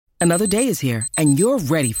Another day is here, and you're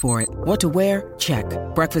ready for it. What to wear? Check.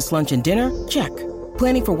 Breakfast, lunch, and dinner? Check.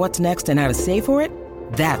 Planning for what's next and how to save for it?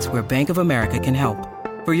 That's where Bank of America can help.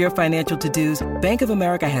 For your financial to-dos, Bank of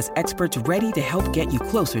America has experts ready to help get you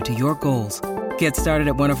closer to your goals. Get started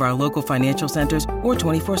at one of our local financial centers or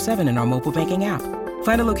 24/7 in our mobile banking app.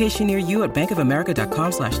 Find a location near you at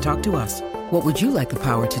bankofamerica.com/talktous. What would you like the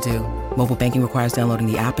power to do? Mobile banking requires downloading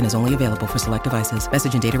the app and is only available for select devices.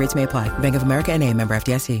 Message and data rates may apply. Bank of America N.A., member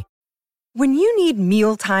FDIC. When you need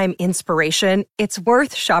mealtime inspiration, it's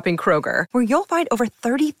worth shopping Kroger, where you'll find over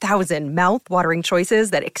 30,000 mouth-watering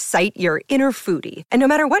choices that excite your inner foodie. And no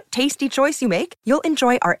matter what tasty choice you make, you'll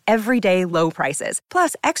enjoy our everyday low prices,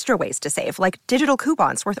 plus extra ways to save, like digital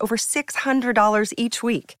coupons worth over $600 each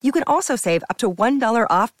week. You can also save up to $1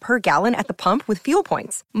 off per gallon at the pump with fuel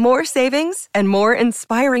points. More savings and more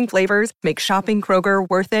inspiring flavors make shopping Kroger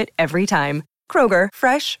worth it every time. Kroger,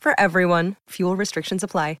 fresh for everyone. Fuel restrictions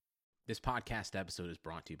apply. This podcast episode is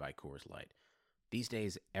brought to you by Coors Light. These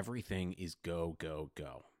days, everything is go, go,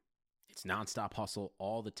 go. It's nonstop hustle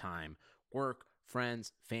all the time. Work,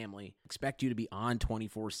 friends, family, expect you to be on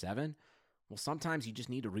 24/7. Well, sometimes you just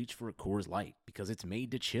need to reach for a Coors Light because it's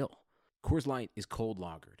made to chill. Coors Light is cold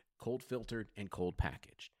lagered, cold filtered, and cold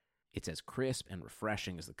packaged. It's as crisp and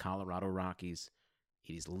refreshing as the Colorado Rockies.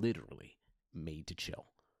 It is literally made to chill.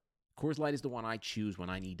 Coors Light is the one I choose when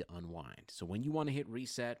I need to unwind. So when you want to hit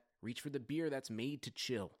reset, reach for the beer that's made to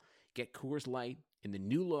chill. Get Coors Light in the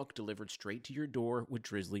new look delivered straight to your door with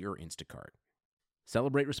Drizzly or Instacart.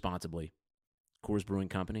 Celebrate responsibly. Coors Brewing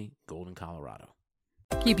Company, Golden, Colorado.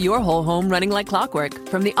 Keep your whole home running like clockwork,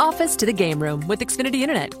 from the office to the game room with Xfinity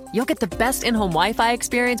Internet. You'll get the best in-home Wi-Fi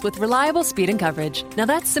experience with reliable speed and coverage. Now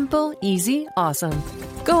that's simple, easy, awesome.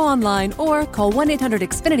 Go online or call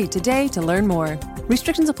 1-800-XFINITY today to learn more.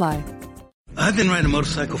 Restrictions apply. I've been riding a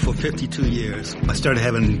motorcycle for 52 years. I started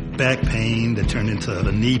having back pain that turned into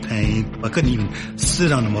a knee pain. I couldn't even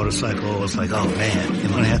sit on the motorcycle. I was like, oh man, am I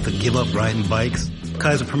going to have to give up riding bikes?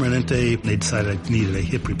 Kaiser Permanente, they decided I needed a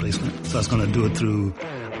hip replacement. So I was going to do it through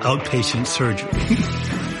outpatient surgery.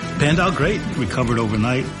 Panned out great. Recovered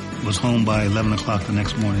overnight. Was home by 11 o'clock the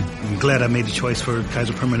next morning. I'm glad I made the choice for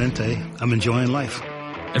Kaiser Permanente. I'm enjoying life.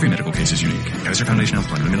 Every medical case is unique. Kaiser Foundation Health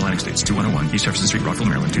Plan, Mid-Atlantic States, 2101 East Jefferson Street, Rockville,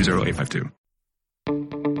 Maryland, 20852.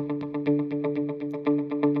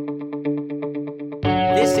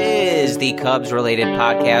 This is the Cubs-related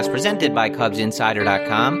podcast presented by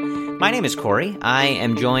CubsInsider.com. My name is Corey. I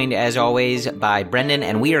am joined, as always, by Brendan,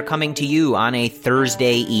 and we are coming to you on a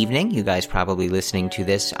Thursday evening. You guys probably listening to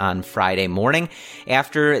this on Friday morning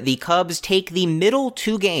after the Cubs take the middle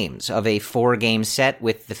two games of a four-game set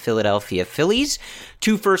with the Philadelphia Phillies,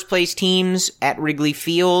 two first-place teams at Wrigley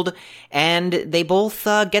Field, and they both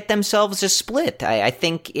get themselves a split. I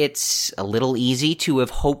think it's a little easy to have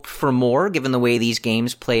hoped for more given the way these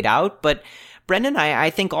games played out, but Brendan,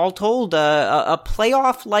 I think all told, a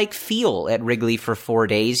playoff-like feel at Wrigley for 4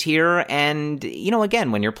 days here. And, you know,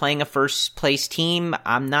 again, when you're playing a first-place team,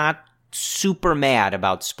 I'm not super mad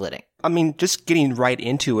about splitting. I mean, just getting right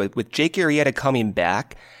into it, with Jake Arrieta coming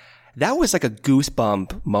back, that was like a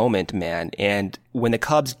goosebump moment, man. And when the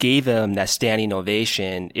Cubs gave him that standing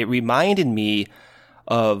ovation, it reminded me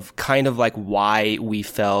of kind of like why we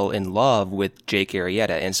fell in love with Jake Arrieta.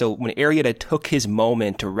 And so when Arrieta took his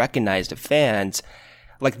moment to recognize the fans,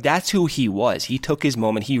 like that's who he was. He took his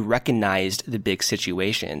moment. He recognized the big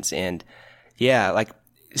situations. And yeah, like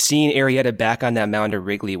seeing Arrieta back on that mound at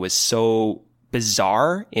Wrigley was so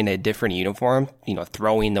bizarre in a different uniform, you know,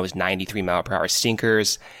 throwing those 93-mile-per-hour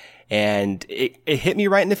sinkers. And it hit me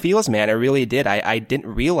right in the feels, man. It really did. I didn't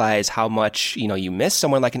realize how much, you know, you miss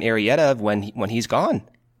someone like an Arrieta when he's gone.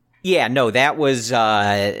 Yeah, no, that was you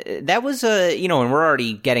know, and we're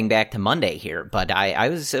already getting back to Monday here, but I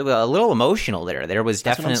was a little emotional there. There was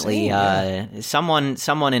definitely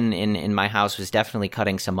someone in my house was definitely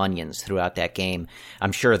cutting some onions throughout that game.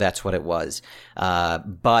 I'm sure that's what it was.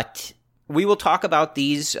 But we will talk about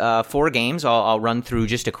these 4 games. I'll run through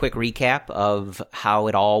just a quick recap of how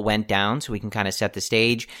it all went down so we can kind of set the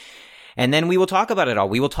stage. And then we will talk about it all.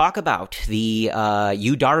 We will talk about the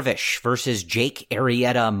Yu Darvish versus Jake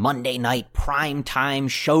Arrieta Monday night primetime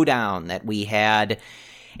showdown that we had.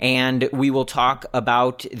 And we will talk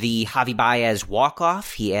about the Javy Baez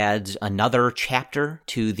walk-off. He adds another chapter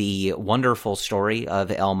to the wonderful story of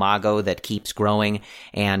El Mago that keeps growing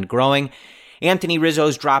and growing. Anthony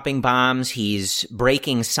Rizzo's dropping bombs. He's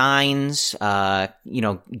breaking signs, you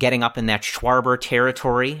know, getting up in that Schwarber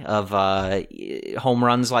territory of home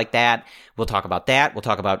runs like that. We'll talk about that. We'll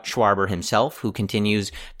talk about Schwarber himself, who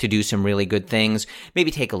continues to do some really good things. Maybe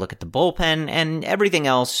take a look at the bullpen and everything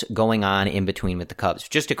else going on in between with the Cubs.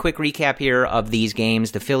 Just a quick recap here of these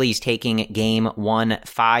games. The Phillies taking game 1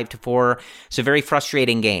 5-4. It's a very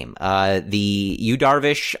frustrating game. The Yu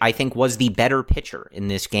Darvish, I think, was the better pitcher in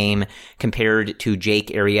this game compared to Jake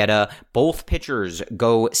Arrieta. Both pitchers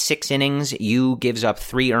go 6 innings. Yu gives up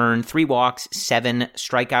 3 earned, 3 walks, 7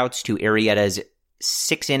 strikeouts to Arrieta's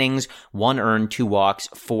 6 innings, 1 earned, 2 walks,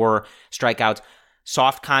 4 strikeouts.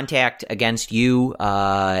 Soft contact against Yu,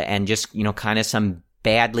 and just, kind of some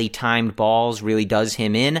badly timed balls really does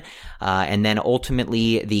him in. And then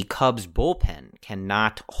ultimately the Cubs bullpen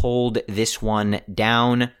cannot hold this one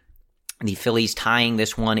down. The Phillies tying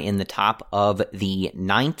this one in the top of the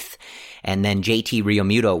 9th, and then JT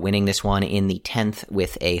Realmuto winning this one in the 10th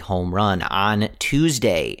with a home run on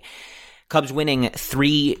Tuesday. Cubs winning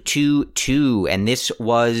 3-2, and this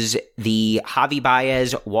was the Javy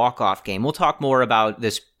Baez walk-off game. We'll talk more about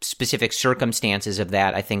the specific circumstances of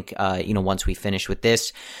that, I think, once we finish with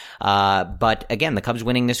this. But again, the Cubs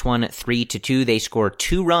winning this one 3-2. They score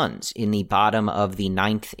 2 runs in the bottom of the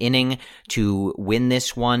 9th inning to win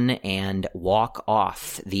this one and walk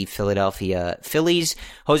off the Philadelphia Phillies.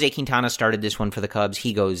 Jose Quintana started this one for the Cubs.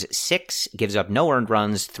 He goes 6, gives up no earned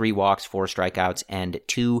runs, 3 walks, 4 strikeouts, and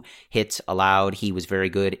 2 hits allowed. He was very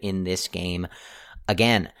good in this game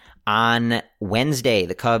again. On Wednesday,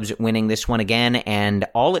 the Cubs winning this one again, and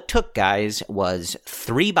all it took, guys, was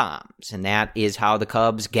 3 bombs, and that is how the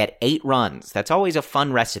Cubs get 8 runs. That's always a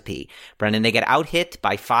fun recipe. Brendan, they get out-hit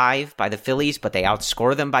by 5 by the Phillies, but they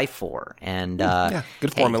outscore them by 4. And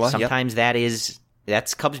good formula. Sometimes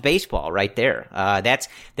that's Cubs baseball right there.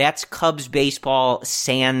 That's Cubs baseball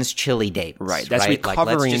sans Chili Davis. Right, that's right?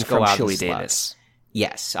 recovering from Chili Davis.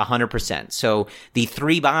 Yes, 100%. So the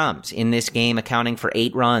 3 bombs in this game accounting for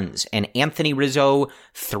 8 runs. An Anthony Rizzo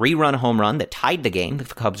 3-run home run that tied the game. The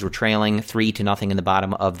Cubs were trailing 3-0 in the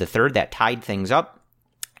bottom of the 3rd. That tied things up.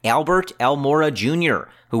 Albert Almora Jr.,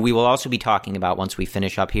 who we will also be talking about once we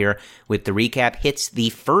finish up here with the recap, hits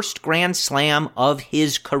the first grand slam of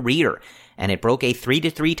his career. And it broke a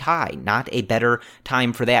 3-3 tie. Not a better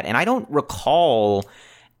time for that. And I don't recall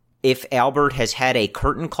if Albert has had a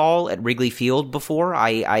curtain call at Wrigley Field before.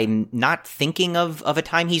 I'm not thinking of a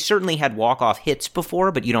time. He certainly had walk-off hits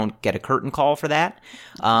before, but you don't get a curtain call for that.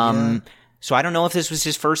 So I don't know if this was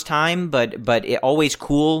his first time, but it always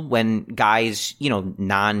cool when guys,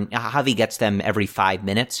 Javy gets them every 5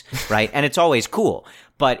 minutes, right? And it's always cool.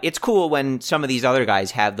 But it's cool when some of these other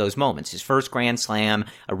guys have those moments. His first grand slam,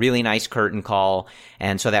 a really nice curtain call.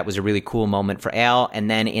 And so that was a really cool moment for Al. And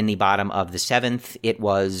then in the bottom of the 7th, it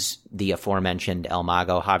was the aforementioned El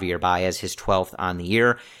Mago, Javier Baez, his 12th on the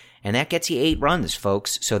year. And that gets you 8 runs,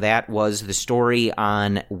 folks. So that was the story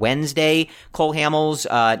on Wednesday. Cole Hamels,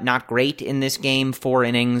 not great in this game. 4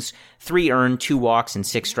 innings, 3 earned, 2 walks, and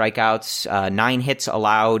 6 strikeouts. 9 hits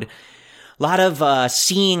allowed. A lot of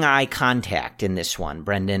seeing eye contact in this one,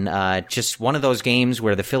 Brendan. Just one of those games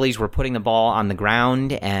where the Phillies were putting the ball on the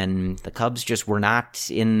ground and the Cubs just were not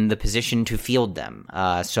in the position to field them.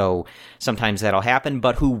 So sometimes that'll happen.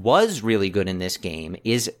 But who was really good in this game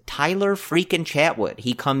is Tyler freaking Chatwood.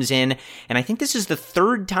 He comes in, and I think this is the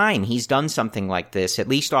 3rd time he's done something like this, at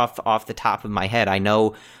least off the top of my head. I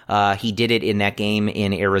know he did it in that game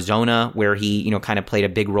in Arizona where he, kind of played a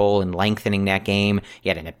big role in lengthening that game. He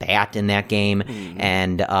had an at-bat in that game,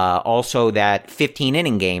 and also that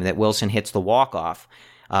 15-inning game that Wilson hits the walk-off.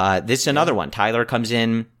 This is another one. Tyler comes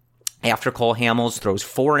in after Cole Hamels, throws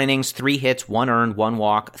 4 innings, 3 hits, 1 earned, 1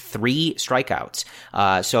 walk, 3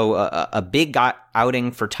 strikeouts. So a big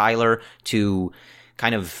outing for Tyler to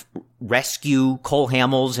kind of rescue Cole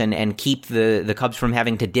Hamels and keep the Cubs from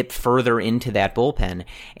having to dip further into that bullpen.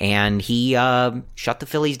 And he shut the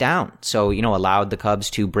Phillies down. So, allowed the Cubs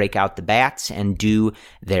to break out the bats and do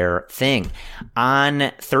their thing.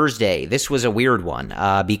 On Thursday, this was a weird one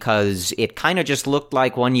because it kind of just looked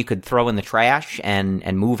like one you could throw in the trash and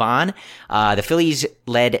move on. The Phillies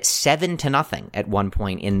led 7-0 at one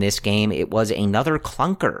point in this game. It was another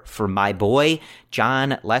clunker for my boy,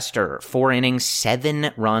 Jon Lester. 4 innings,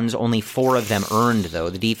 7 runs, only 4 of them earned, though.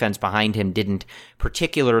 The defense behind him didn't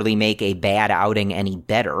particularly make a bad outing any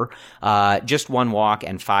better. Just 1 walk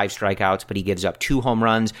and 5 strikeouts, but he gives up 2 home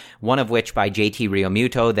runs, one of which by JT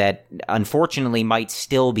Realmuto that unfortunately might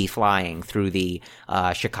still be flying through the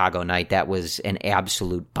Chicago night. That was an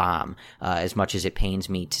absolute bomb, as much as it pains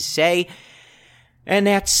me to say. And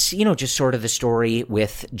that's, just sort of the story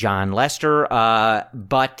with Jon Lester.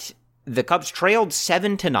 But the Cubs trailed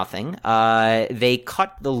 7-0. They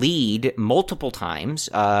cut the lead multiple times.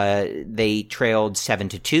 They trailed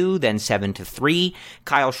 7-2, then 7-3.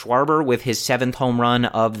 Kyle Schwarber, with his 7th home run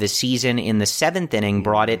of the season in the 7th inning,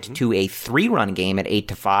 brought it to a 3-run game at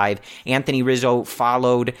 8-5. Anthony Rizzo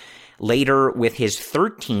followed later with his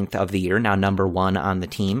 13th of the year, now number 1 on the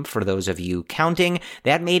team, for those of you counting.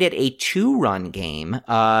 That made it a 2-run game.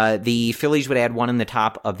 The Phillies would add 1 in the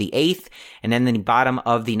top of the 8th, and then in the bottom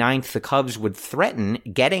of the 9th, the Cubs would threaten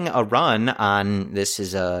getting a run on, this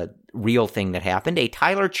is a real thing that happened, a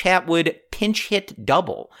Tyler Chatwood pinch hit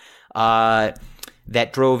double that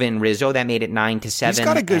drove in Rizzo. That made it 9-7. He's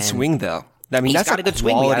got a good swing, though. I mean, he's that's got a good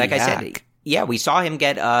swing. Like I hack. said, yeah, we saw him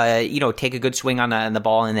get, take a good swing on the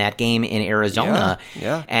ball in that game in Arizona.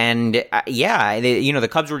 Yeah. And, the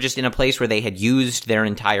Cubs were just in a place where they had used their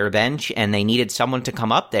entire bench and they needed someone to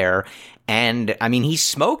come up there. And, I mean, he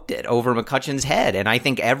smoked it over McCutcheon's head. And I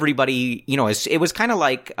think everybody, it was kind of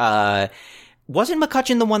like, wasn't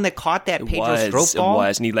McCutcheon the one that caught that Pedro Strop ball? It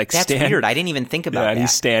was, and he That's weird. I didn't even think about that. And he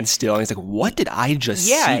stands still, and he's like, what did I just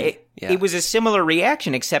see? It was a similar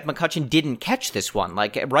reaction, except McCutcheon didn't catch this one.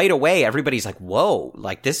 Like, right away, everybody's like, whoa,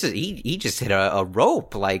 like, this is, he just hit a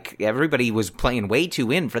rope. Like, everybody was playing way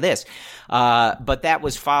too in for this. But that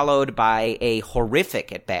was followed by a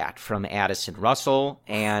horrific at-bat from Addison Russell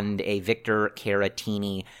and a Victor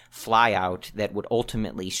Caratini flyout that would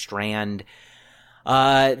ultimately strand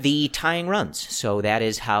the tying runs. So that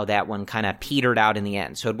is how that one kind of petered out in the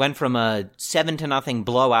end. So it went from a 7-0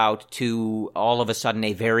 blowout to all of a sudden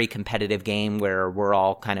a very competitive game where we're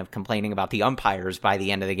all kind of complaining about the umpires by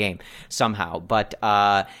the end of the game somehow. But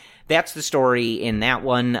that's the story in that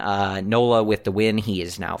one. Nola with the win. He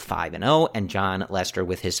is now 5-0, and John Lester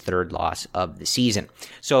with his 3rd loss of the season.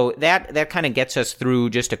 So that kind of gets us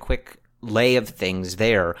through just a quick lay of things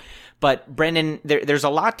there. But Brendan, there's a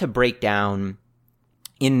lot to break down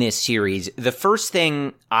in this series. The first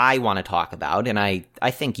thing I want to talk about, and I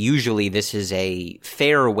think usually this is a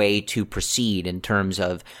fair way to proceed in terms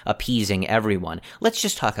of appeasing everyone. Let's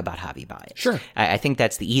just talk about Javy Baez. Sure. I think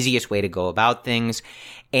that's the easiest way to go about things.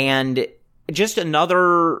 And just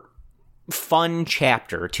another fun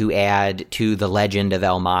chapter to add to the legend of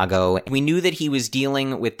El Mago. We knew that he was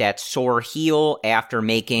dealing with that sore heel after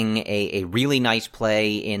making a really nice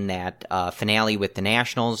play in that finale with the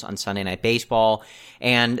Nationals on Sunday Night Baseball,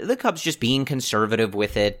 and the Cubs just being conservative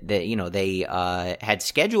with it. They had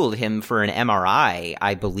scheduled him for an MRI,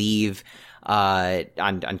 I believe,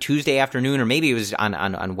 on Tuesday afternoon, or maybe it was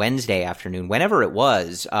on Wednesday afternoon, whenever it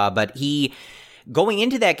was. But he, going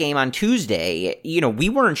into that game on Tuesday, we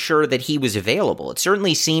weren't sure that he was available. It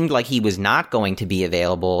certainly seemed like he was not going to be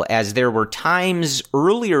available, as there were times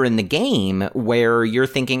earlier in the game where you're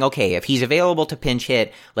thinking, okay, if he's available to pinch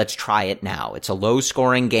hit, let's try it now. It's a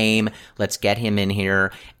low-scoring game. Let's get him in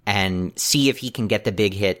here and see if he can get the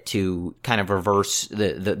big hit to kind of reverse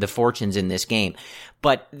the fortunes in this game.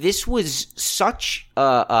 But this was such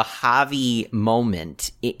a Javy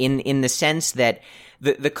moment in the sense that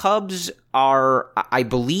the Cubs are, I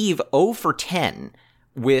believe, 0 for 10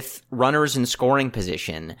 with runners in scoring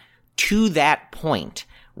position to that point,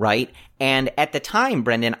 right? And at the time,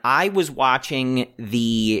 Brendan, I was watching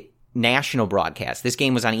the national broadcast. This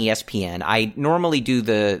game was on ESPN. I normally do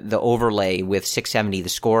the overlay with 670 The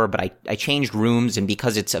Score, but I changed rooms, and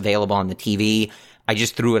because it's available on the TV, I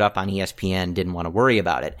just threw it up on ESPN, didn't want to worry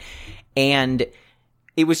about it. And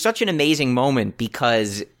it was such an amazing moment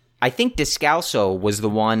because I think Descalso was the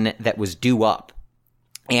one that was due up.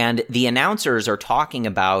 And the announcers are talking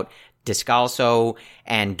about Descalso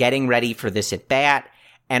and getting ready for this at-bat.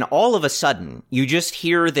 And all of a sudden, you just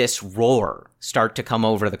hear this roar start to come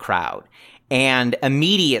over the crowd. And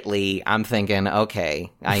immediately, I'm thinking,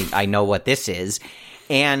 okay, I know what this is.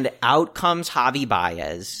 And out comes Javy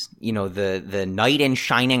Baez, the knight in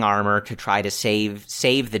shining armor to try to save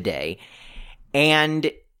the day.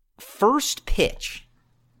 And first pitch,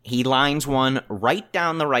 he lines one right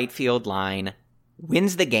down the right field line,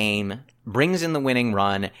 wins the game, brings in the winning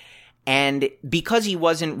run, and because he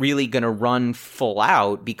wasn't really going to run full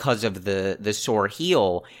out because of the sore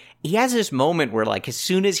heel, he has this moment where, like, as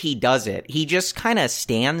soon as he does it, he just kind of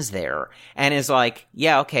stands there and is like,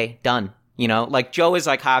 yeah, okay, done. Like Joe is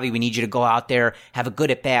like, Javy, we need you to go out there, have a good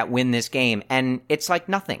at-bat, win this game. And it's like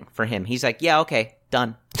nothing for him. He's like, yeah, okay,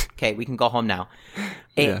 done. Okay, we can go home now.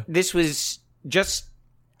 Yeah. This was just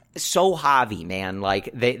so Javy, man. Like,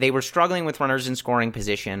 they were struggling with runners in scoring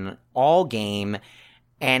position all game.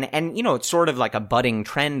 And it's sort of like a budding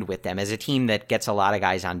trend with them as a team that gets a lot of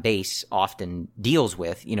guys on base, often deals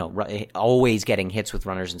with, always getting hits with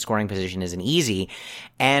runners in scoring position isn't easy.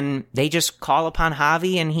 And they just call upon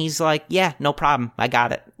Javy and he's like, yeah, no problem. I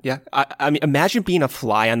got it. Yeah. I mean, imagine being a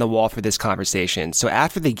fly on the wall for this conversation. So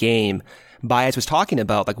after the game, Baez was talking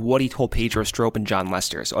about like what he told Pedro Strop and John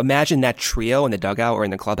Lester. So imagine that trio in the dugout or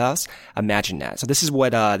in the clubhouse. Imagine that. So this is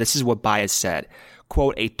what Baez said.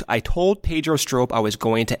 Quote, I told Pedro Strop I was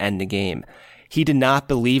going to end the game. He did not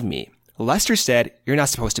believe me. Lester said, you're not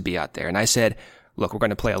supposed to be out there. And I said, look, we're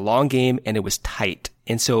going to play a long game, and it was tight.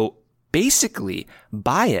 And so basically,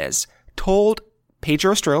 Baez told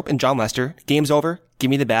Pedro Strop and John Lester, game's over. Give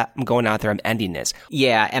me the bat. I'm going out there. I'm ending this.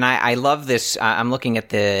 Yeah, and I love this. I'm looking at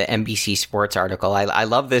the NBC Sports article. I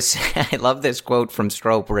love this. I love this quote from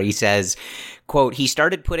Strop where he says, quote, he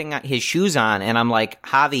started putting his shoes on, and I'm like,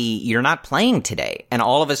 Javy, you're not playing today. And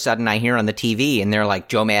all of a sudden I hear on the TV, and they're like,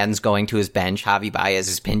 Joe Maddon's going to his bench. Javy Baez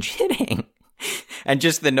is pinch hitting. And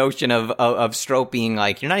just the notion of Strop being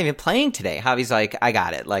like, you're not even playing today. Javy's like, I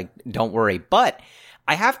got it. Like, don't worry. But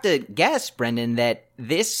I have to guess, Brendan, that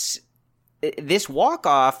this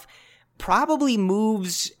walk-off probably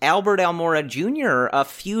moves Albert Almora Jr. a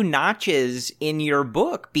few notches in your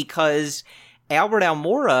book, because Albert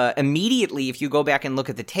Almora immediately, if you go back and look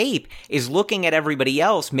at the tape, is looking at everybody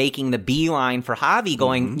else making the beeline for Javy,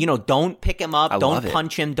 going, don't pick him up, don't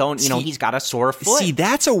punch him, he's got a sore foot. See,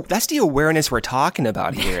 that's the awareness we're talking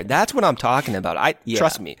about here. That's what I'm talking about.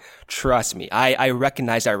 Trust me. I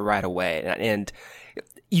recognize that right away, and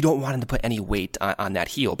you don't want him to put any weight on that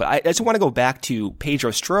heel. But I just want to go back to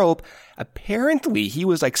Pedro Strop. Apparently, he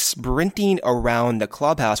was like sprinting around the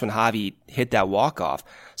clubhouse when Javy hit that walk-off.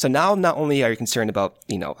 So now not only are you concerned about,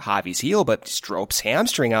 Javy's heel, but Strop's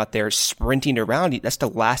hamstring out there sprinting around. That's the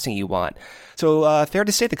last thing you want. So fair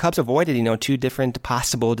to say the Cubs avoided, two different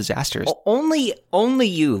possible disasters. Only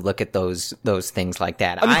you look at those things like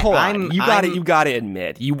that. I mean, hold on. You got to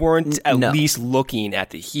admit, you weren't at least looking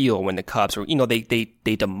at the heel when the Cubs were,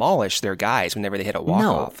 they demolished their guys whenever they hit a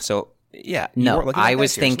walk-off. No. So yeah. No, I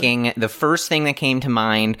was thinking the first thing that came to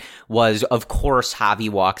mind was, of course, Javy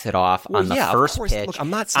walks it off on the first pitch. Look, I'm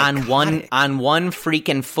not on one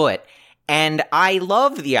freaking foot. And I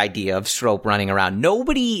love the idea of Strop running around.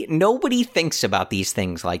 Nobody thinks about these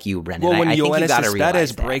things like you, Brendan. Well, when Yoenis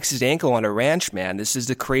Cespedes breaks his ankle on a ranch, man, this is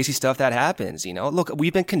the crazy stuff that happens. Look,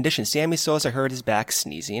 we've been conditioned. Sammy Sosa hurt his back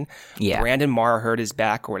sneezing. Yeah. Brandon Marr hurt his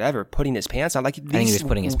back or whatever, putting his pants on. I think he was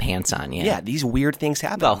putting his pants on. Yeah. Yeah, these weird things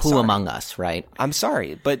happen. Well, who among us, right? I'm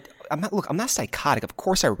sorry, but I'm not psychotic. Of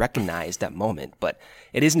course I recognize that moment, but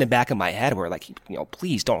it is in the back of my head where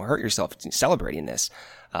please don't hurt yourself celebrating this.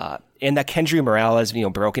 And that Kendry Morales,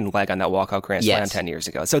 broken leg on that walkout grand slam 10 years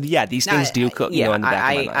ago. So yeah, these things do, in the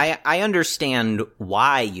back of my mind. I understand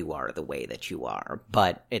why you are the way that you are,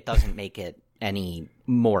 but it doesn't make it any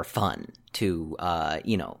more fun to,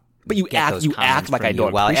 But you act like I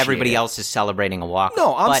don't while appreciate everybody it. else is celebrating a walk.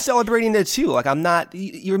 No, I'm celebrating it too. Like I'm not.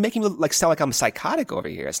 You're making me sound like I'm psychotic over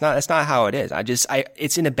here. That's not how it is.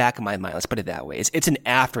 It's in the back of my mind. Let's put it that way. It's an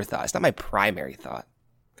afterthought. It's not my primary thought.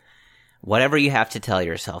 Whatever you have to tell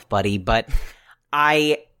yourself, buddy. But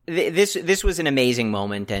this was an amazing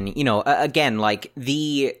moment, and again, like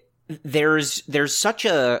there's such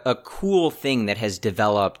a cool thing that has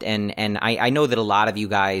developed, and I know that a lot of you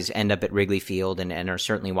guys end up at Wrigley Field and are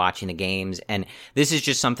certainly watching the games, and this is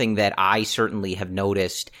just something that I certainly have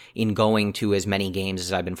noticed in going to as many games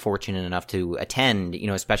as I've been fortunate enough to attend,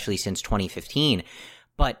 especially since 2015.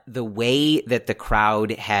 But the way that the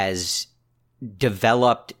crowd has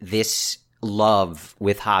developed this love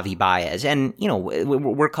with Javy Baez, and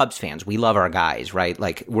we're Cubs fans, we love our guys, right?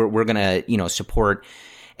 Like we're gonna support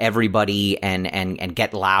everybody and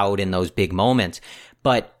get loud in those big moments,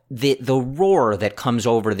 but the roar that comes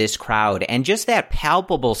over this crowd, and just that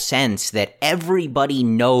palpable sense that everybody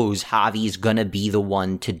knows Javy's gonna be the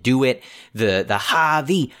one to do it, the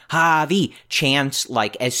Javy chants,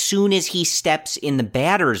 like as soon as he steps in the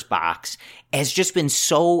batter's box, has just been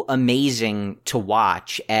so amazing to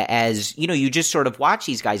watch. As you just sort of watch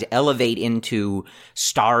these guys elevate into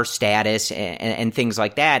star status and things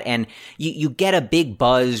like that. And you get a big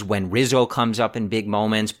buzz when Rizzo comes up in big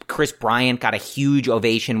moments. Chris Bryant got a huge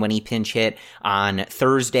ovation when he pinch hit on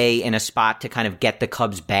Thursday in a spot to kind of get the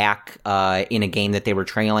Cubs back in a game that they were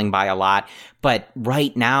trailing by a lot. But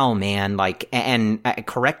right now, man, and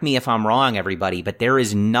correct me if I'm wrong, everybody, but there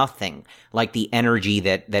is nothing like the energy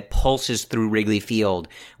that pulses through Wrigley Field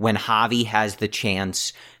when Javy has the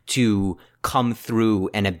chance to come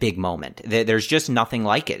through in a big moment. There's just nothing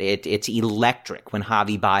like it. It's electric when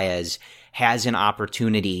Javy Baez has an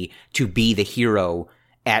opportunity to be the hero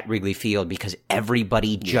at Wrigley Field because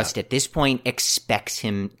everybody just at this point expects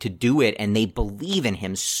him to do it, and they believe in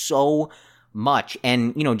him so much.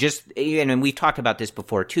 And, and we've talked about this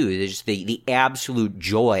before too, there's the absolute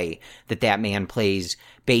joy that man plays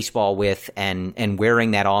baseball with, and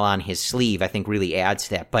wearing that all on his sleeve, I think really adds to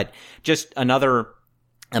that. But just another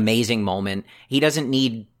amazing moment. He doesn't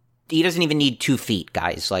even need 2 feet,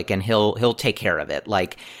 guys, and he'll take care of it.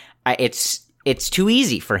 It's too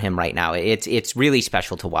easy for him right now. It's really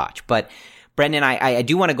special to watch. But Brendan, I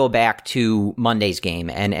do want to go back to Monday's game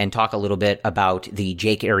and talk a little bit about the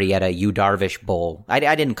Jake Arrieta Yu Darvish Bowl. I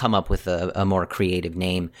didn't come up with a more creative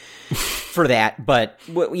name for that, but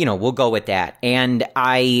we'll go with that. And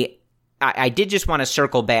I did just want to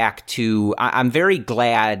circle back to, I'm very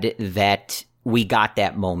glad that we got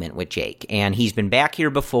that moment with Jake. And he's been back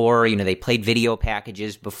here before, they played video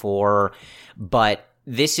packages before, but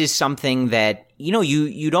this is something that,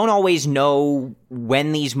 you don't always know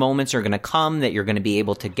when these moments are going to come, that you're going to be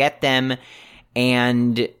able to get them.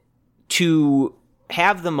 And to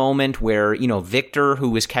have the moment where, Victor, who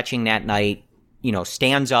was catching that night,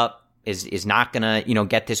 stands up, is not going to,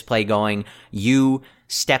 get this play going. You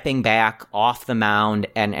stepping back off the mound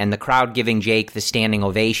and the crowd giving Jake the standing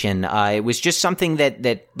ovation. It was just something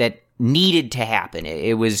that needed to happen.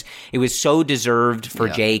 It was so deserved for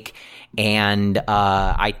Jake. And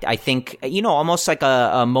I think, almost like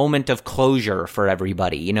a moment of closure for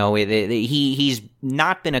everybody. He's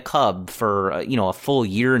not been a Cub for, a full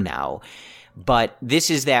year now. But this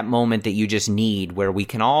is that moment that you just need where we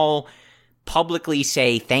can all publicly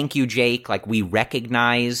say, thank you, Jake. We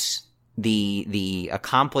recognize the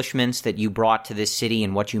accomplishments that you brought to this city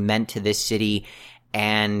and what you meant to this city.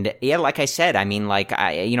 And yeah, like I said,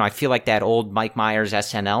 I feel like that old Mike Myers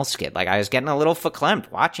SNL skit. I was getting a little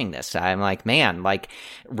verklempt watching this. I'm like, man,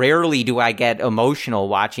 rarely do I get emotional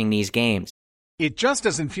watching these games. It just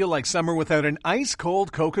doesn't feel like summer without an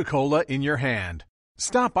ice-cold Coca-Cola in your hand.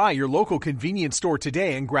 Stop by your local convenience store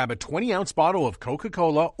today and grab a 20-ounce bottle of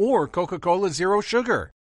Coca-Cola or Coca-Cola Zero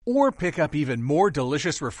Sugar. Or pick up even more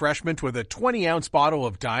delicious refreshment with a 20-ounce bottle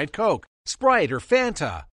of Diet Coke, Sprite, or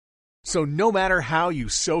Fanta. So no matter how you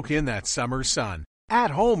soak in that summer sun, at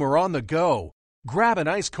home or on the go, grab an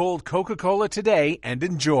ice-cold Coca-Cola today and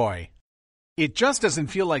enjoy. It just doesn't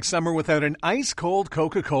feel like summer without an ice-cold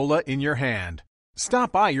Coca-Cola in your hand.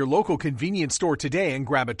 Stop by your local convenience store today and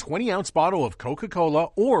grab a 20-ounce bottle of Coca-Cola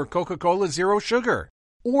or Coca-Cola Zero Sugar.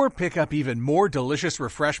 Or pick up even more delicious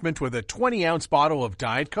refreshment with a 20-ounce bottle of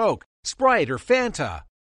Diet Coke, Sprite, or Fanta.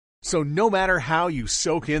 So no matter how you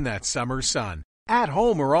soak in that summer sun, at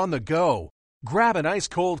home or on the go, grab an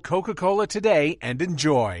ice-cold Coca-Cola today and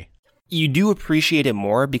enjoy. You do appreciate it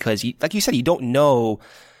more because, like you said, you don't know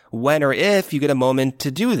when or if you get a moment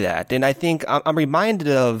to do that. And I think I'm reminded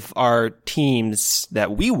of our teams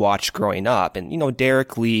that we watched growing up and,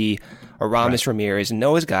 Derek Lee, Aramis Ramirez, and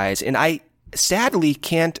those guys. And I sadly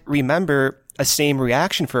can't remember a same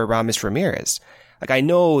reaction for Aramis Ramirez. I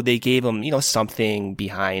know they gave him, something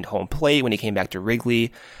behind home plate when he came back to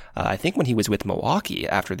Wrigley. I think when he was with Milwaukee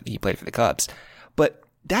after he played for the Cubs. But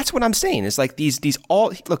that's what I'm saying. It's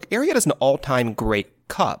Arrieta's an all-time great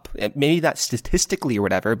Cub. Maybe not statistically or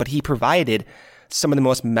whatever, but he provided some of the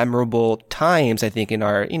most memorable times, I think, in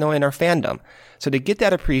our fandom. So to get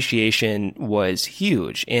that appreciation was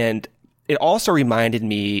huge. And it also reminded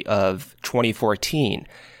me of 2014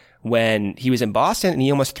 when he was in Boston and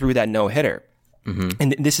he almost threw that no-hitter. Mm-hmm.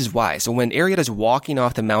 And this is why. So when Arrieta's walking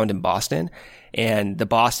off the mound in Boston and the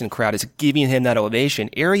Boston crowd is giving him that ovation,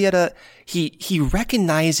 Arrieta, he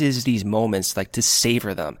recognizes these moments to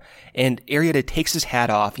savor them. And Arrieta takes his hat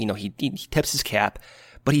off, he tips his cap,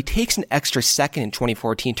 but he takes an extra second in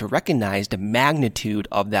 2014 to recognize the magnitude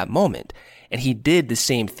of that moment. And he did the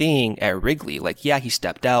same thing at Wrigley. He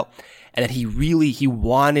stepped out. And that he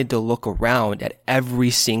wanted to look around at every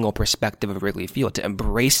single perspective of Wrigley Field to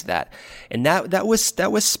embrace that. And that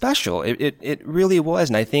was special. It really was.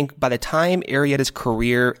 And I think by the time Arrieta's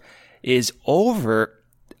career is over,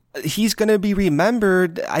 he's going to be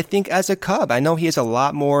remembered, I think, as a Cub. I know he has a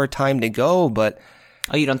lot more time to go, but...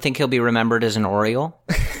 Oh, you don't think he'll be remembered as an Oriole?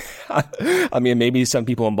 I mean, maybe some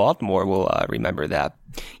people in Baltimore will remember that.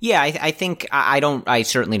 Yeah, I think I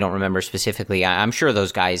certainly don't remember specifically. I'm sure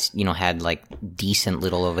those guys, had decent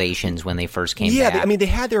little ovations when they first came back. Yeah, they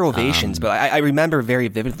had their ovations, but I remember very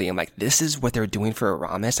vividly. I'm like, this is what they're doing for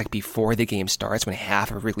Aramis, before the game starts when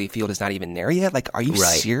half of Wrigley Field is not even there yet. Are you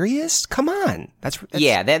serious? Come on.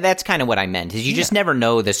 That's kind of what I meant. Is you just never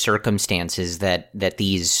know the circumstances that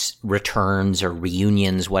these returns or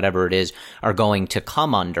reunions, whatever it is, are going to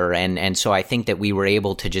come under, and so I think that we were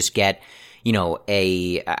able to just get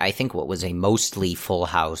I think what was a mostly full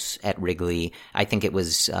house at Wrigley. I think it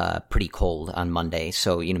was pretty cold on Monday,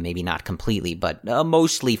 so maybe not completely, but a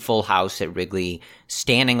mostly full house at Wrigley,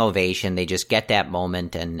 standing ovation. They just get that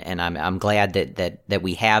moment, and I'm glad that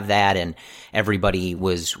we have that, and everybody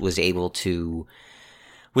was able to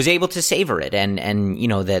savor it, and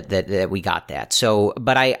that we got that. So,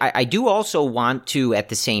 but I do also want to at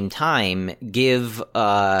the same time give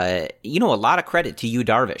a lot of credit to Yu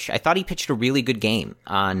Darvish. I thought he pitched a really good game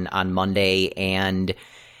on Monday, and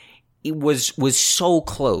it was so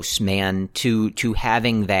close, man, to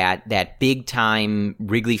having that big time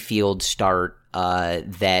Wrigley Field start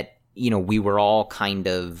that we were all kind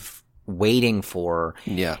of waiting for.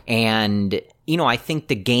 Yeah, and I think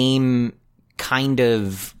the game kind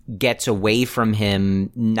of gets away from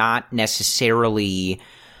him, not necessarily,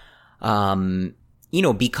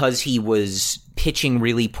 because he was pitching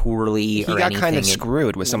really poorly he or got anything. Kind of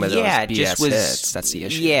screwed with some of those BS hits. That's the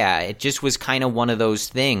issue. Yeah, it just was kind of one of those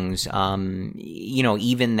things.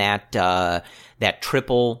 Even that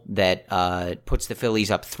triple that puts the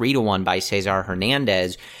Phillies up 3-1 by Cesar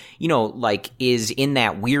Hernandez, is in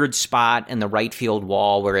that weird spot in the right field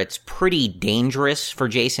wall where it's pretty dangerous for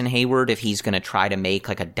Jason Hayward if he's going to try to make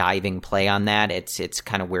like a diving play on that. It's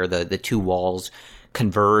kind of where the two walls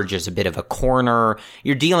converge as a bit of a corner.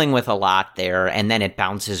 You're dealing with a lot there, and then it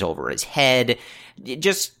bounces over his head.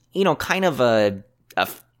 Just, kind of a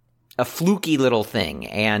fluky little thing.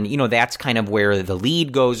 And, that's kind of where the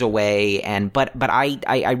lead goes away. But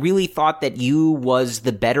I really thought that Yu was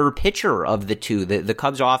the better pitcher of the two. The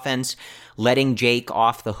Cubs offense letting Jake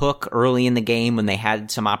off the hook early in the game when they had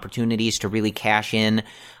some opportunities to really cash in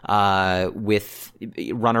with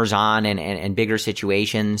runners on and bigger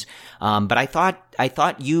situations. But I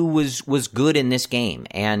thought Yu was good in this game.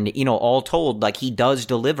 And, all told, like, he does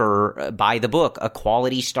deliver by the book a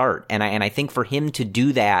quality start. And I think for him to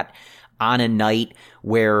do that on a night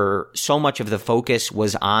where so much of the focus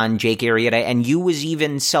was on Jake Arrieta, and Yu was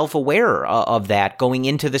even self-aware of that going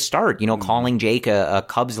into the start, calling Jake a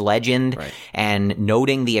Cubs legend, right, and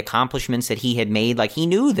noting the accomplishments that he had made. Like, he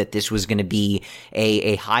knew that this was going to be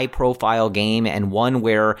a high-profile game, and one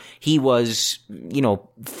where he was,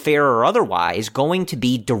 fair or otherwise, going to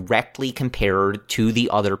be directly compared to the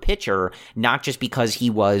other pitcher, not just because he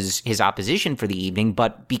was his opposition for the evening,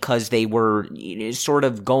 but because they were sort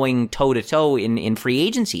of going toe-to-toe in free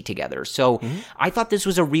agency together. So I thought this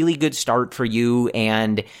was a really good start for Yu,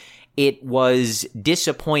 and it was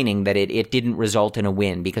disappointing that it didn't result in a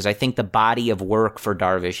win, because I think the body of work for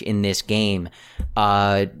Darvish in this game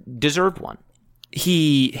deserved one.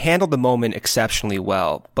 He handled the moment exceptionally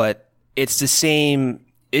well, but it's the same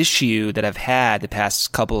issue that I've had the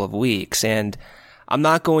past couple of weeks, and I'm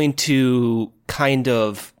not going to kind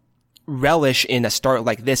of relish in a start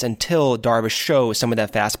like this until Darvish shows some of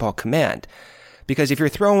that fastball command. Because if you're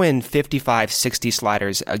throwing 55, 60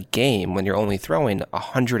 sliders a game when you're only throwing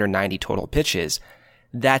 100 or 90 total pitches,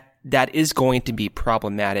 that is going to be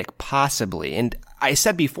problematic, possibly. And I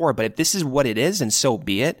said before, but if this is what it is, then so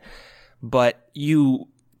be it. But you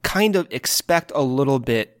kind of expect a little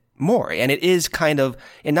bit more. And it is kind of,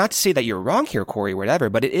 and not to say that you're wrong here, Corey, or whatever,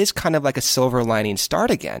 but it is kind of like a silver lining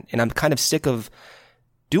start again. And I'm kind of sick of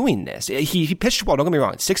doing this. He pitched well, don't get me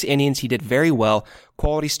wrong. 6 innings, he did very well.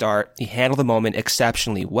 Quality start. He handled the moment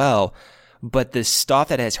exceptionally well. But the stuff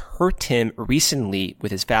that has hurt him recently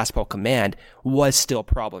with his fastball command was still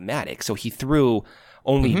problematic. So he threw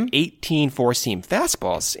only 18 four-seam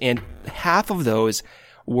fastballs, and half of those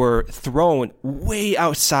were thrown way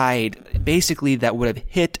outside, basically that would have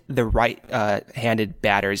hit the right-handed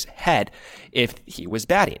batter's head if he was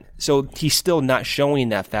batting. So he's still not showing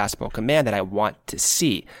that fastball command that I want to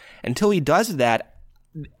see. Until he does that,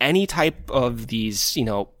 any type of these,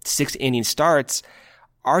 6-inning starts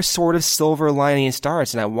are sort of silver lining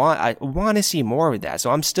starts, and I want to see more of that.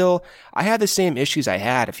 So I have the same issues I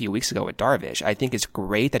had a few weeks ago with Darvish. I think it's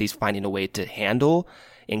great that he's finding a way to handle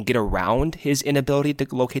and get around his inability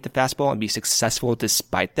to locate the fastball and be successful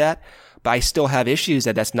despite that. But I still have issues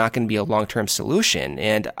that that's not going to be a long-term solution.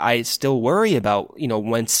 And I still worry about,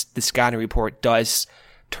 once the scouting report does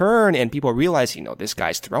turn and people realize, this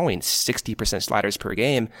guy's throwing 60% sliders per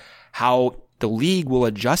game, how the league will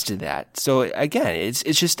adjust to that. So again, it's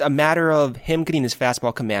just a matter of him getting his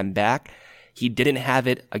fastball command back. He didn't have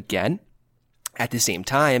it again. At the same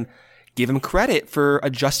time, give him credit for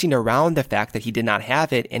adjusting around the fact that he did not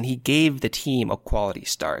have it, and he gave the team a quality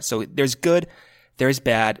start. So there's good, there's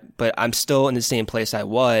bad, but I'm still in the same place I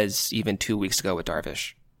was even 2 weeks ago with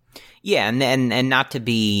Darvish. Yeah, and not to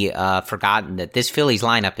be forgotten that this Phillies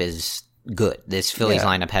lineup is good. This Phillies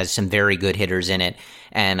lineup has some very good hitters in it.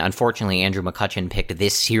 And unfortunately, Andrew McCutchen picked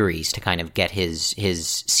this series to kind of get his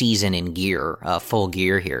season in gear, full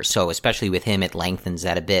gear here. So especially with him, it lengthens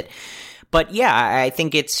that a bit. But yeah, I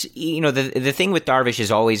think it's, the thing with Darvish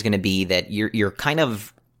is always going to be that you're kind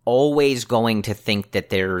of always going to think that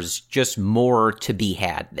there's just more to be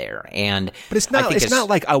had there. But it's not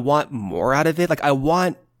like I want more out of it. Like I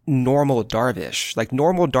want normal Darvish. Like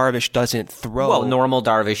normal Darvish doesn't throw. Well, normal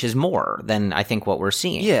Darvish is more than I think what we're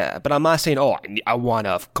seeing. Yeah, but I'm not saying, I want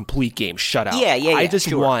a complete game shutout. Yeah. I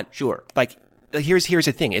just want, sure. Like, here's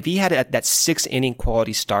the thing. If he had that 6-inning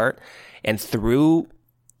quality start and threw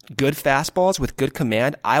good fastballs with good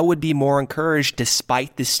command, I would be more encouraged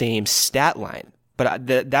despite the same stat line. But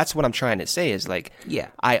that's what I'm trying to say is like,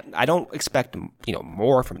 I don't expect,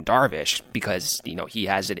 more from Darvish because, he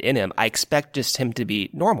has it in him. I expect just him to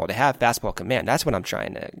be normal, to have fastball command. That's what I'm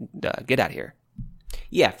trying to get at here.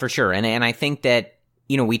 Yeah, for sure. And I think that,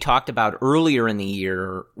 we talked about earlier in the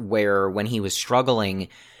year where when he was struggling,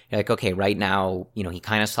 like, okay, right now, he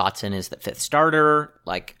kind of slots in as the fifth starter.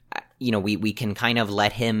 Like, we can kind of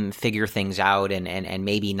let him figure things out and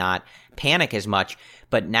maybe not panic as much.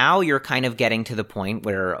 But now you're kind of getting to the point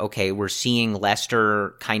where, okay, we're seeing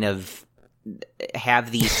Lester kind of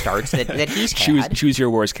have these starts that he's had. Choose your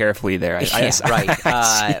words carefully there.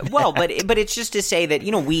 Right. Well, but it's just to say that,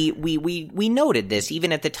 we noted this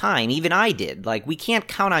even at the time. Even I did. Like, we can't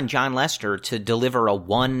count on John Lester to deliver a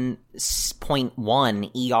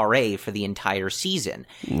 1.1 ERA for the entire season.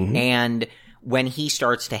 Mm-hmm. And when he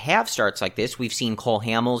starts to have starts like this, we've seen Cole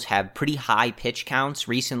Hamels have pretty high pitch counts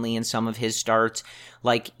recently in some of his starts.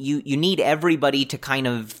 Like, you need everybody to kind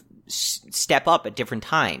of step up at different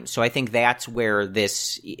times. So I think that's where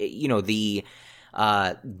this, the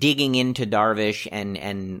digging into Darvish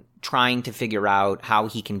and trying to figure out how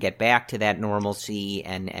he can get back to that normalcy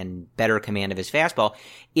and better command of his fastball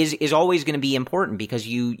is always going to be important, because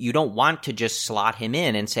you don't want to just slot him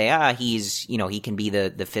in and say, he's, he can be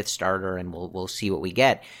the fifth starter and we'll see what we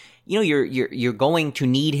get. You're going to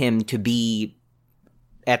need him to be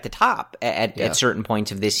at the top at certain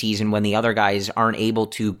points of this season when the other guys aren't able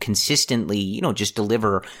to consistently, just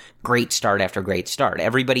deliver great start after great start.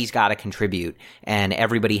 Everybody's got to contribute, and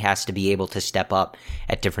everybody has to be able to step up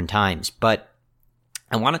at different times. But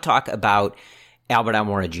I want to talk about Albert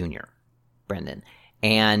Almora Jr., Brendan.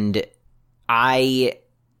 And I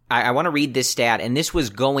want to read this stat, and this was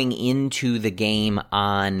going into the game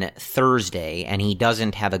on Thursday, and he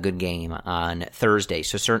doesn't have a good game on Thursday.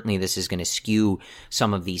 So certainly this is going to skew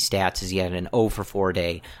some of these stats as he had an 0-for-4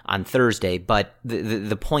 day on Thursday. But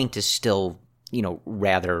the point is still,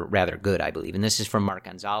 rather good, I believe. And this is from Mark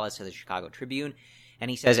Gonzalez of the Chicago Tribune. And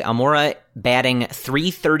he says, Almora batting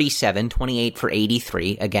 .337, 28 for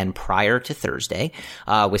 83, again, prior to Thursday,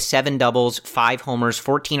 with 7 doubles, 5 homers,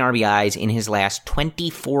 14 RBIs in his last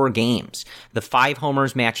 24 games. The 5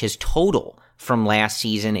 homers match his total from last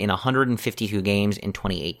season in 152 games in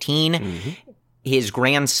 2018. Mm-hmm. His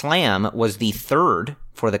grand slam was the 3rd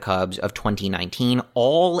for the Cubs of 2019,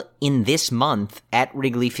 all in this month at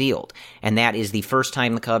Wrigley Field. And that is the first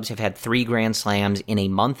time the Cubs have had 3 grand slams in a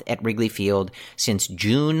month at Wrigley Field since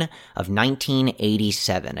June of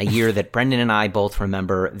 1987, a year that Brendan and I both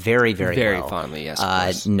remember very, very well. Very fondly,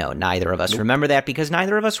 yes. No, neither of us remember that because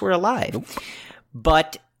neither of us were alive. Nope.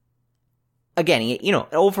 But again,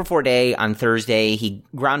 0-for-4 day on Thursday. He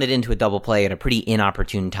grounded into a double play at a pretty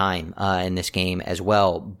inopportune time in this game as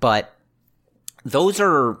well. But those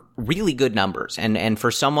are really good numbers. And for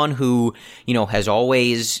someone who, has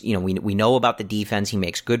always, we know about the defense. He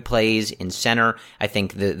makes good plays in center. I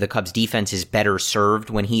think the Cubs defense is better served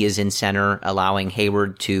when he is in center, allowing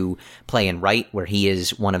Hayward to play in right, where he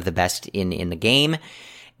is one of the best in the game.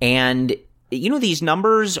 And, these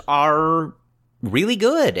numbers are really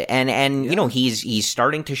good. And he's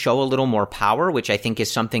starting to show a little more power, which I think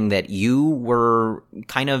is something that you were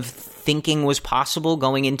kind of thinking was possible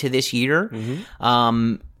going into this year.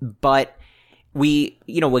 Mm-hmm. But we,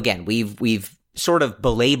 again, we've sort of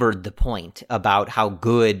belabored the point about how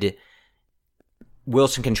good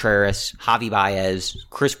Wilson Contreras, Javy Baez,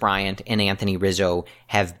 Chris Bryant, and Anthony Rizzo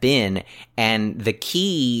have been. And the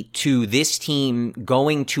key to this team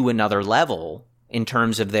going to another level in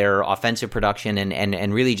terms of their offensive production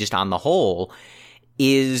and really just on the whole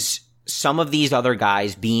is some of these other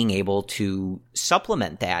guys being able to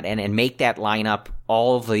supplement that and make that lineup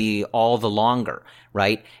all the longer,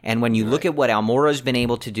 right? And when you look at what Almora's been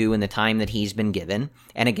able to do in the time that he's been given,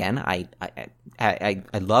 and again, I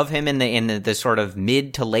love him in the sort of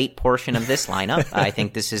mid to late portion of this lineup. I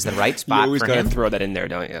think this is the right spot for him. You always got to throw that in there,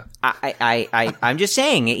 don't you? I'm just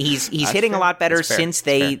saying he's hitting fair. A lot better since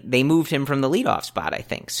they moved him from the leadoff spot, I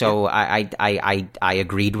think. So yeah. I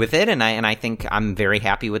agreed with it, and I think I'm very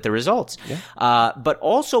happy with the results. Yeah. But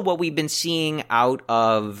also what we've been seeing out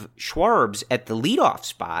of Schwarbs at the leadoff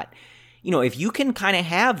spot, if you can kind of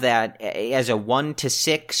have that as a 1 to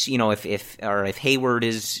 6, if Hayward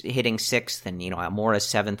is hitting 6th and, Almora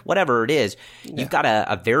 7th, whatever it is, you've got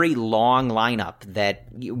a very long lineup that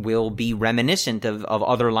will be reminiscent of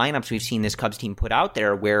other lineups we've seen this Cubs team put out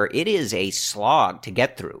there, where it is a slog to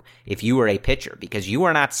get through if you are a pitcher, because you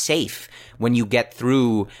are not safe when you get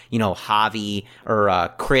through, Javy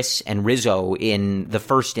or Chris and Rizzo in the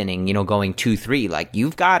first inning, going 2-3. Like,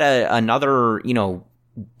 you've got another,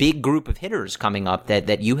 big group of hitters coming up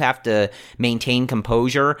that you have to maintain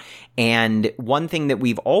composure. And one thing that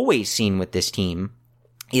we've always seen with this team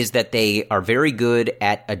is that they are very good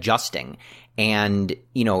at adjusting. And,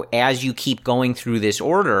 as you keep going through this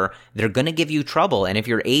order, they're going to give you trouble. And if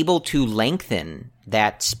you're able to lengthen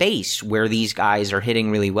that space where these guys are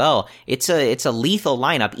hitting really well, it's a lethal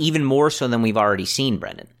lineup, even more so than we've already seen,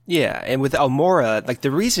 Brendan. Yeah. And with Almora, like,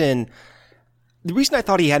 the reason I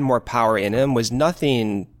thought he had more power in him was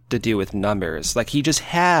nothing to do with numbers. Like, he just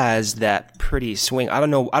has that pretty swing. I don't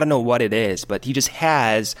know what it is, but he just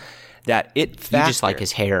has that it factor. You just like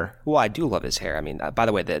his hair. Well, I do love his hair. I mean, by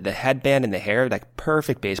the way, the headband and the hair, like,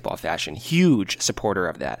 perfect baseball fashion. Huge supporter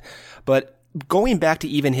of that. But going back to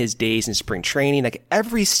even his days in spring training, like,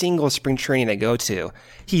 every single spring training I go to,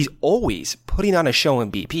 he's always putting on a show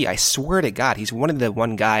in BP. I swear to God, he's one of the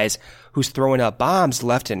guys who's throwing up bombs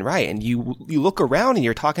left and right. And you look around and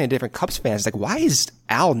you're talking to different Cubs fans, like, why is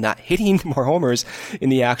Al not hitting more homers in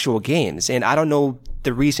the actual games? And I don't know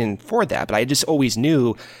the reason for that, but I just always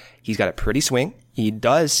knew he's got a pretty swing. He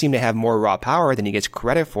does seem to have more raw power than he gets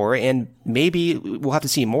credit for, and maybe we'll have to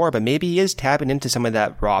see more, but maybe he is tapping into some of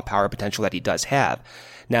that raw power potential that he does have.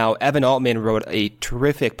 Now, Evan Altman wrote a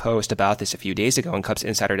terrific post about this a few days ago on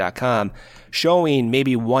CubsInsider.com, showing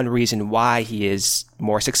maybe one reason why he is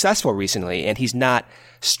more successful recently, and he's not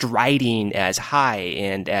striding as high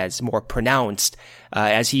and as more pronounced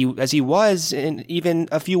as he was even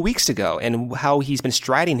a few weeks ago, and how he's been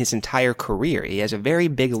striding his entire career. He has a very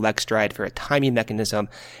big leg stride for a timing mechanism,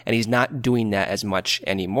 and he's not doing that as much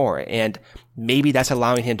anymore. And maybe that's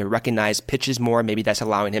allowing him to recognize pitches more. Maybe that's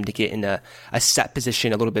allowing him to get in a set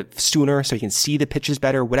position a little bit sooner so he can see the pitches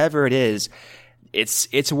better. Whatever it is,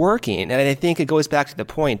 it's working. And I think it goes back to the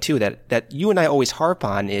point too that you and I always harp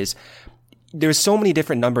on is, there's so many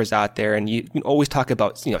different numbers out there, and you can always talk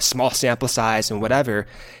about, small sample size and whatever.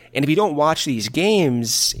 And if you don't watch these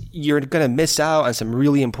games, you're going to miss out on some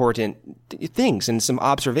really important things and some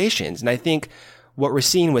observations. And I think what we're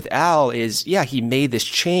seeing with Al is, he made this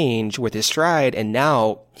change with his stride, and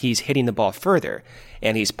now he's hitting the ball further,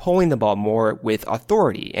 and he's pulling the ball more with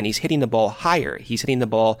authority, and he's hitting the ball higher. He's hitting the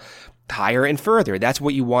ball higher and further. That's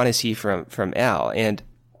what you want to see from Al. And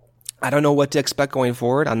I don't know what to expect going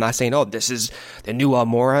forward. I'm not saying, this is the new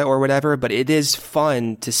Almora or whatever, but it is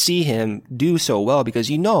fun to see him do so well, because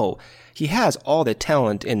he has all the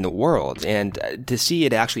talent in the world, and to see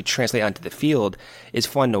it actually translate onto the field is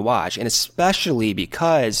fun to watch, and especially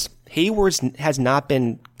because Hayward has not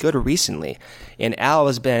been good recently, and Al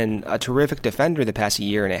has been a terrific defender the past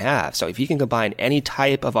year and a half. So if you can combine any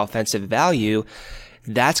type of offensive value,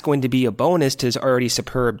 that's going to be a bonus to his already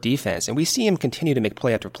superb defense. And we see him continue to make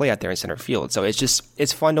play after play out there in center field. So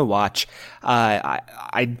it's fun to watch.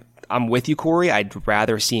 I'm with you, Corey. I'd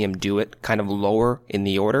rather see him do it kind of lower in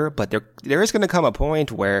the order, but there is going to come a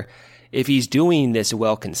point where if he's doing this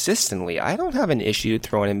well consistently, I don't have an issue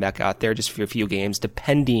throwing him back out there just for a few games,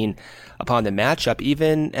 depending upon the matchup,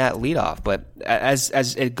 even at leadoff. But as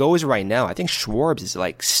it goes right now, I think Schwarbs is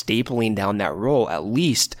like stapling down that role, at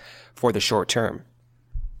least for the short term.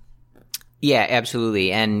 Yeah,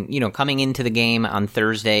 absolutely. And, coming into the game on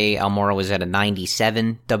Thursday, Almora was at a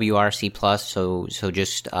 97 WRC plus. So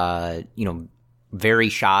just, very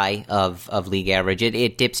shy of league average.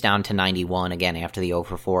 It dips down to 91 again after the 0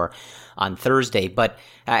 for 4 on Thursday. But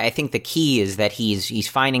I think the key is that he's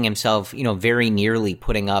finding himself, very nearly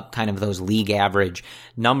putting up kind of those league average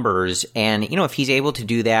numbers. And, if he's able to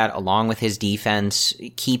do that along with his defense,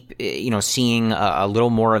 keep, seeing a little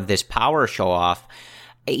more of this power show off,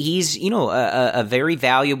 he's, a very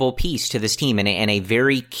valuable piece to this team and a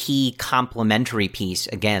very key complementary piece,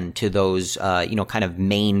 again, to those, kind of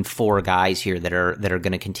main four guys here that are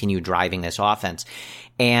going to continue driving this offense.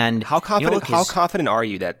 And how confident are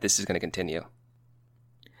you that this is going to continue?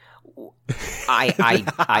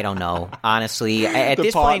 I don't know, honestly. At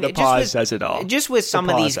this point, the pause says it all. Just with some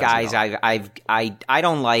of these guys, I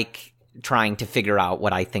don't like trying to figure out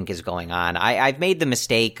what I think is going on. I've made the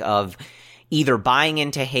mistake of either buying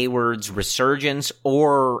into Hayward's resurgence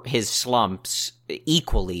or his slumps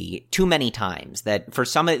equally too many times. That for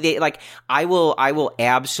some of the, I will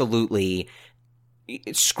absolutely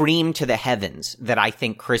scream to the heavens that I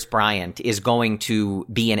think Chris Bryant is going to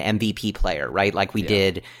be an MVP player, right? Like we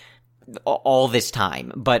did all this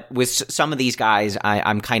time. But with some of these guys,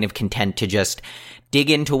 I'm kind of content to just dig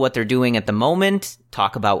into what they're doing at the moment,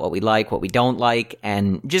 talk about what we like, what we don't like,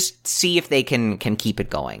 and just see if they can keep it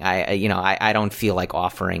going. I don't feel like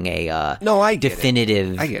offering a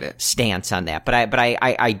definitive stance on that. But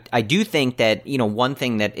I do think that, one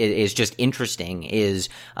thing that is just interesting is,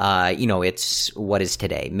 it's what is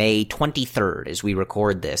today, May 23rd as we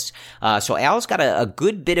record this. So Al's got a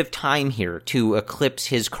good bit of time here to eclipse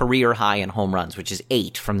his career high in home runs, which is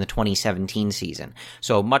 8 from the 2017 season.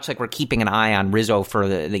 So much like we're keeping an eye on Rizzo for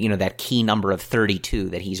that key number of 32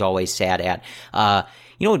 that he's always sat at.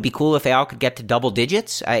 It would be cool if Al could get to double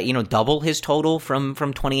digits, double his total from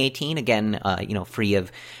 2018. Again, free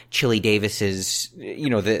of Chili Davis's,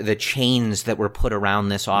 the chains that were put around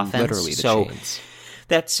this offense. Literally the chains.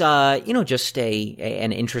 That's, just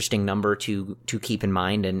an interesting number to keep in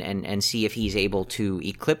mind and see if he's able to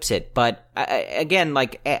eclipse it. But again,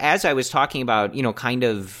 as I was talking about, kind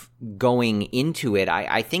of going into it,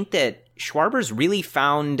 I think that Schwarber's really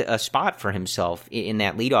found a spot for himself in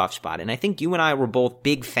that leadoff spot. And I think you and I were both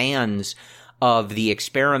big fans of the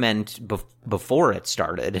experiment before it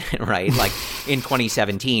started, right? Like in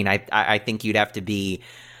 2017, I think you'd have to be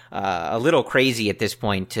a little crazy at this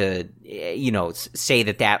point to, say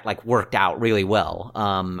that worked out really well.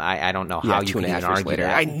 I don't know how you can even argue later.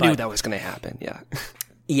 that. I knew that was going to happen. Yeah.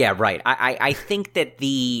 Yeah, right. I think that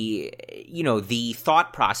the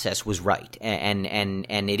thought process was right, and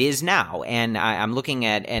it is now. And I'm looking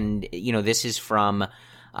at, this is from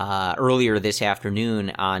earlier this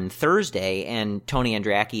afternoon on Thursday, and Tony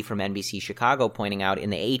Andracki from NBC Chicago pointing out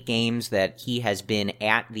in the 8 games that he has been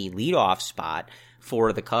at the leadoff spot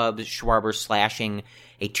for the Cubs, Schwarber slashing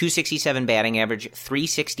a .267 batting average,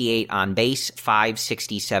 .368 on base,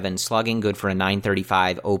 .567 slugging, good for a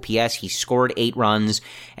 .935 OPS. He scored 8 runs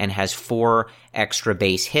and has 4 extra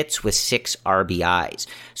base hits with 6 RBIs.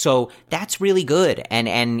 So that's really good.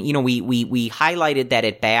 And we highlighted that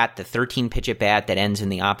at bat, the 13-pitch at bat that ends in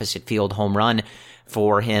the opposite field home run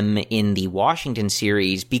for him in the Washington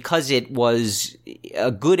series, because it was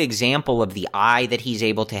a good example of the eye that he's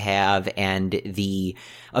able to have and the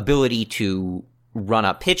ability to run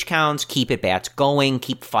up pitch counts, keep at-bats going,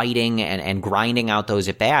 keep fighting and grinding out those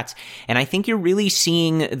at-bats. And I think you're really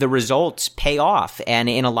seeing the results pay off. And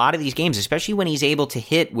in a lot of these games, especially when he's able to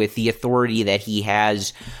hit with the authority that he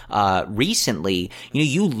has recently,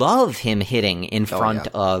 you love him hitting in front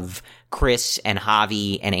of Chris and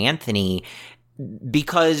Javy and Anthony,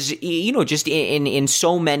 because, just in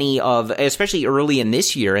so many of, especially early in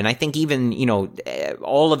this year, and I think even,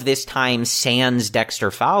 all of this time sans Dexter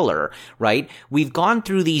Fowler, right? We've gone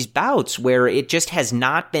through these bouts where it just has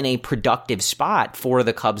not been a productive spot for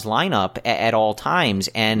the Cubs lineup at all times.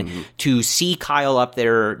 And to see Kyle up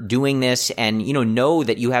there doing this and, know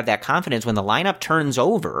that you have that confidence when the lineup turns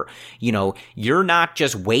over, you're not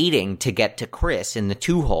just waiting to get to Chris in the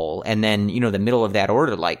 2-hole and then, the middle of that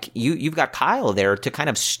order. Like you've got Kyle there to kind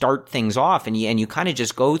of start things off, and you kind of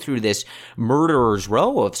just go through this murderer's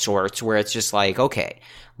row of sorts where it's just like, okay,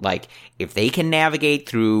 like if they can navigate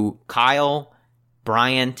through Kyle,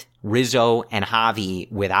 Bryant, Rizzo, and Javy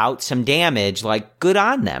without some damage, like good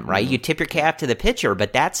on them, right? You tip your cap to the pitcher,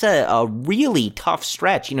 but that's a really tough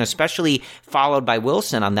stretch, especially followed by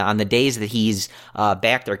Wilson on the days that he's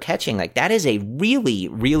back there catching. Like that is a really,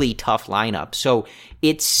 really tough lineup. So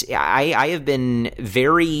I have been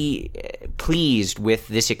very pleased with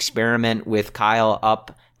this experiment with Kyle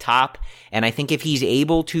up top, and I think if he's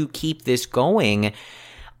able to keep this going,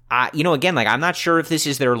 again, I'm not sure if this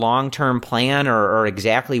is their long-term plan or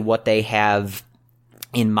exactly what they have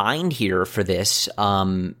in mind here for this,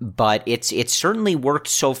 but it's certainly worked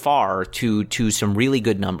so far to some really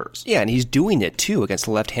good numbers. Yeah, and he's doing it too against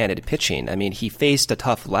left-handed pitching. I mean, he faced a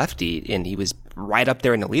tough lefty, and he was right up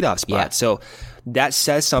there in the leadoff spot. Yeah. So that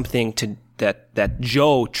says something to that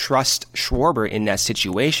Joe trusts Schwarber in that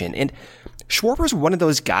situation. And Schwarber's one of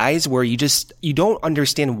those guys where you don't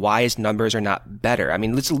understand why his numbers are not better. I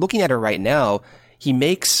mean, looking at it right now, he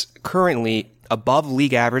makes currently above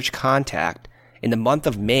league average contact. In the month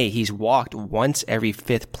of May, he's walked once every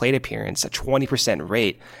 5th plate appearance, a 20%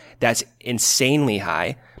 rate. That's insanely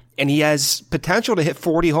high. And he has potential to hit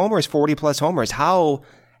 40 homers, 40 plus homers. How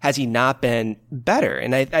has he not been better?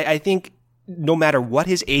 And I think no matter what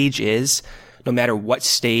his age is, no matter what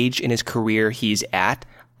stage in his career he's at,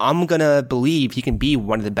 I'm going to believe he can be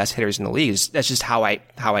one of the best hitters in the league. That's just how I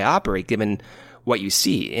operate, given what you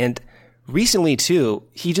see. And recently too,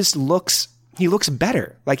 he looks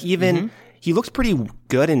better. Like even, he looks pretty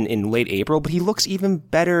good in late April, but he looks even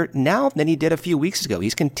better now than he did a few weeks ago.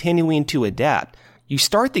 He's continuing to adapt. You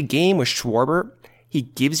start the game with Schwarber, he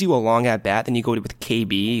gives you a long at bat, then you go with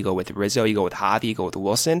KB, you go with Rizzo, you go with Javy, you go with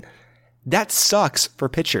Wilson. That sucks for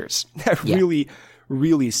pitchers. That really,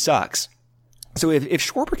 really sucks. So if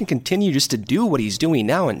Schwarber can continue just to do what he's doing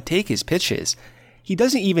now and take his pitches, he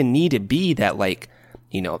doesn't even need to be that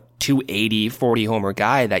 280, 40 homer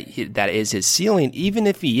guy that is his ceiling. Even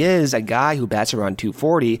if he is a guy who bats around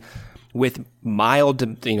 240 with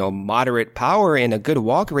mild, moderate power and a good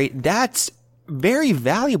walk rate, that's very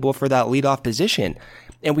valuable for that leadoff position.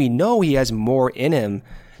 And we know he has more in him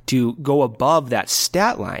to go above that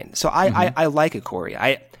stat line. So I like it, Corey.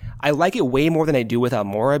 I like it way more than I do with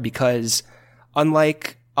Almora because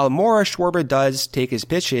unlike Almora, Schwarber does take his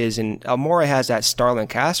pitches, and Almora has that Starlin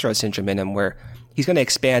Castro syndrome in him where he's going to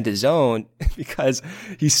expand his zone because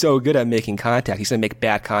he's so good at making contact. He's going to make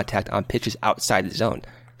bad contact on pitches outside the zone.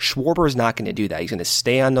 Schwarber is not going to do that. He's going to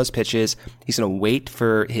stay on those pitches. He's going to wait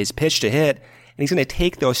for his pitch to hit, and he's going to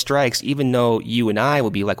take those strikes even though you and I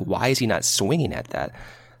will be like, why is he not swinging at that?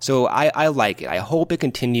 So I like it. I hope it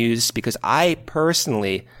continues because I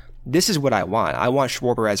personally, this is what I want. I want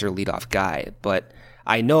Schwarber as your leadoff guy, but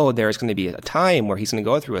I know there's going to be a time where he's going to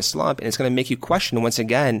go through a slump and it's going to make you question once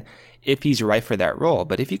again if he's right for that role.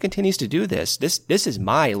 But if he continues to do this is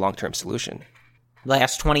my long-term solution.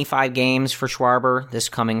 Last 25 games for Schwarber. This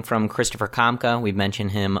coming from Christopher Kamka. We've mentioned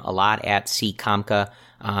him a lot at CKamka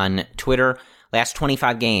on Twitter. Last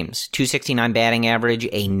 25 games, 269 batting average,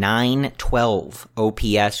 a 912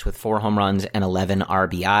 OPS with 4 home runs and 11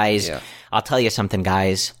 RBIs. Yeah. I'll tell you something,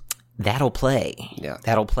 guys. That'll play. Yeah.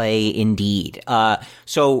 That'll play indeed.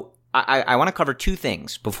 So I want to cover 2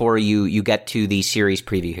 things before you get to the series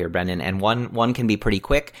preview here, Brendan. And one can be pretty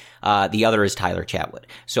quick. The other is Tyler Chatwood.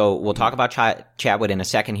 So we'll talk about Chatwood in a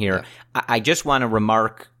second here. Yeah. I just want to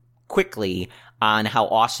remark quickly on how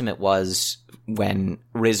awesome it was when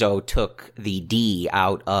Rizzo took the D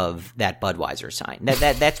out of that Budweiser sign.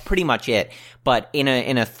 That's pretty much it. But in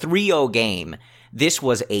a 3-0 game, this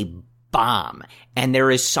was a bomb. And there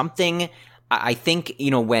is something, I think,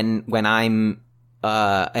 when I'm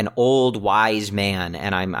an old wise man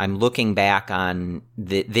and I'm looking back on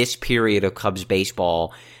this period of Cubs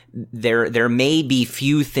baseball, there may be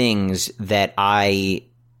few things that I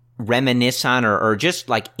reminisce on or just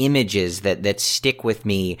like images that stick with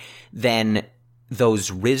me than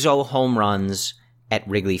those Rizzo home runs at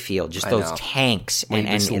Wrigley Field. Just those tanks and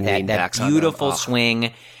that beautiful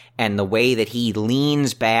swing and the way that he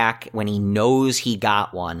leans back when he knows he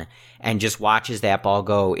got one and just watches that ball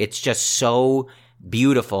go. It's just so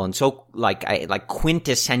beautiful and so like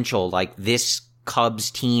quintessential, like this Cubs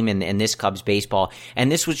team and this Cubs baseball.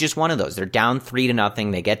 And this was just one of those. They're down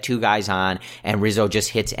 3-0. They get 2 guys on and Rizzo just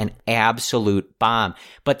hits an absolute bomb.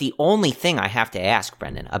 But the only thing I have to ask,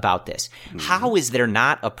 Brendan, about this, how is there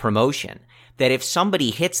not a promotion that if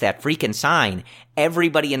somebody hits that freaking sign,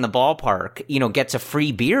 everybody in the ballpark, gets a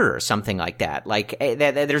free beer or something like that? Like,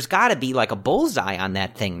 there's got to be like a bullseye on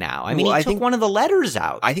that thing now. I mean, he took one of the letters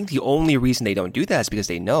out. I think the only reason they don't do that is because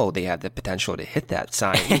they know they have the potential to hit that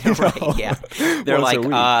sign. Right, yeah. They're like,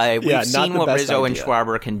 we've seen what Rizzo and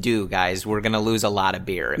Schwarber can do, guys. We're going to lose a lot of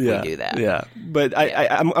beer if we do that. Yeah, but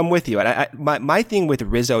I'm with you. And my thing with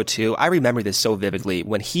Rizzo, too, I remember this so vividly.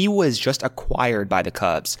 When he was just acquired by the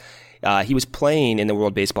Cubs, he was playing in the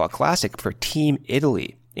World Baseball Classic for Team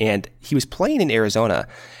Italy, and he was playing in Arizona.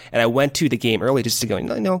 And I went to the game early just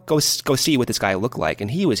to go see what this guy looked like. And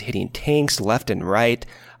he was hitting tanks left and right.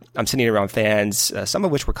 I'm sitting around fans, some of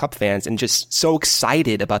which were Cub fans, and just so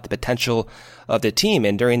excited about the potential of the team.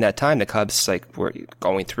 And during that time, the Cubs were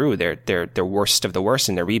going through their worst of the worst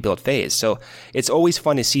in their rebuild phase. So it's always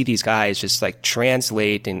fun to see these guys just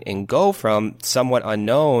translate and go from somewhat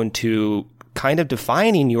unknown to kind of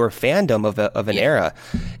defining your fandom of an era.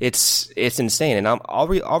 It's insane. And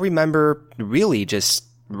I'll remember really just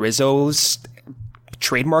Rizzo's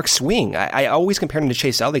trademark swing. I always compare him to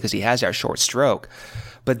Chase Utley because he has that short stroke.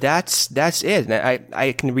 But that's it. And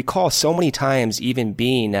I can recall so many times even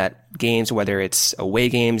being at games, whether it's away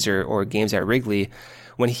games or games at Wrigley,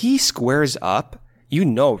 when he squares up, you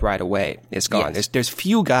know right away it's gone. Yes. There's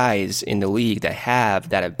few guys in the league that have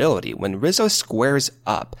that ability. When Rizzo squares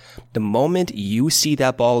up, the moment you see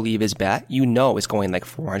that ball leave his bat, you know it's going like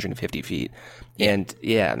 450 feet. And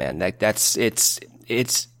yeah, man, it's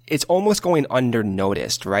almost going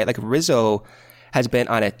undernoticed, right? Like Rizzo has been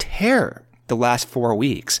on a tear the last 4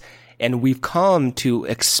 weeks, and we've come to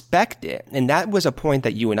expect it. And that was a point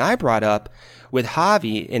that you and I brought up with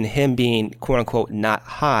Javy and him being quote unquote not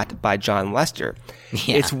hot by John Lester.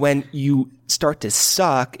 Yeah. It's when you start to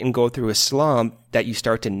suck and go through a slump that you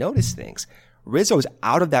start to notice things. Rizzo's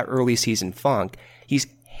out of that early season funk. He's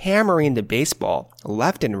hammering the baseball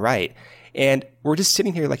left and right. And we're just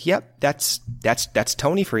sitting here like, yep, that's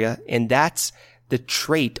Tony for you. And that's the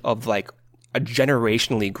trait of like a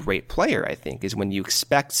generationally great player, I think, is when you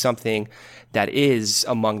expect something that is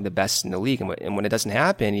among the best in the league. And when it doesn't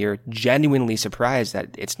happen, you're genuinely surprised that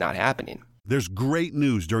it's not happening. There's great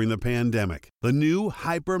news during the pandemic. The new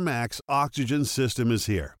HyperMax oxygen system is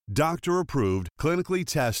here. Doctor-approved, clinically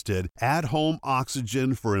tested, at-home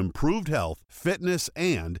oxygen for improved health, fitness,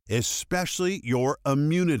 and especially your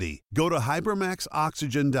immunity. Go to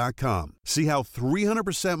hypermaxoxygen.com. See how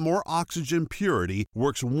 300% more oxygen purity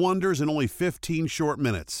works wonders in only 15 short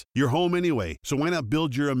minutes. You're home anyway, so why not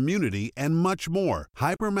build your immunity and much more?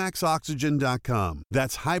 hypermaxoxygen.com.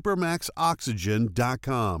 That's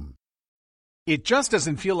hypermaxoxygen.com. It just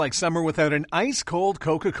doesn't feel like summer without an ice-cold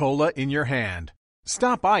Coca-Cola in your hand.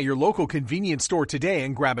 Stop by your local convenience store today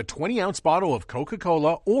and grab a 20-ounce bottle of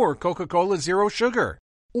Coca-Cola or Coca-Cola Zero Sugar.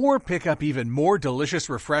 Or pick up even more delicious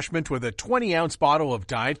refreshment with a 20-ounce bottle of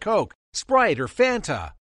Diet Coke, Sprite, or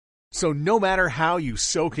Fanta. So no matter how you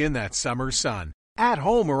soak in that summer sun, at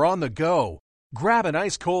home or on the go, grab an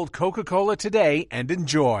ice-cold Coca-Cola today and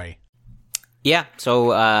enjoy. Yeah,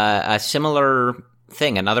 so a similar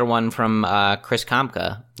thing, another one from Chris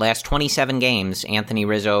Komka. Last 27 games, Anthony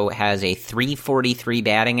Rizzo has a 343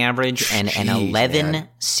 batting average and an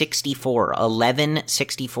 1164.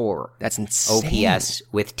 1164. That's insane. OPS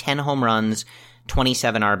with 10 home runs,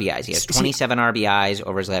 27 RBIs. He has 27 RBIs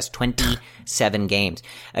over his last 27 games.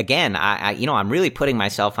 Again, I'm really putting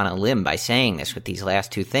myself on a limb by saying this with these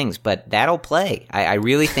last two things, but that'll play. I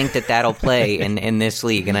really think that'll play in this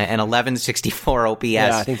league. And an 1164 OPS.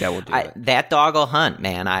 Yeah, I think that will do it. That dog will hunt,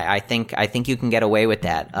 man. I think you can get away with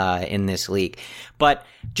that in this league. But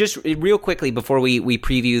just real quickly before we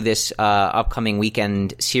preview this upcoming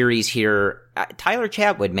weekend series here, Tyler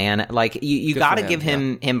Chatwood, man, like you got to give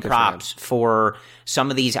him props for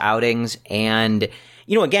some of these outings, and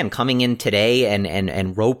again, coming in today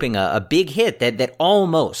and roping a big hit that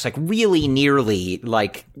almost, like, really nearly,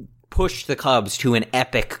 like, pushed the Cubs to an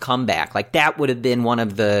epic comeback. Like, that would have been one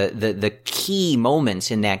of the key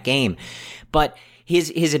moments in that game. But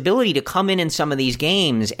his ability to come in some of these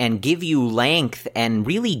games and give you length and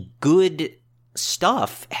really good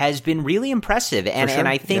stuff has been really impressive. And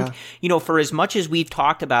I think, for as much as we've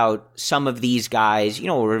talked about some of these guys,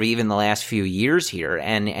 or even the last few years here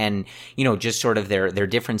and just sort of their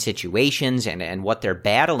different situations and what they're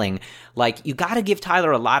battling, like, you got to give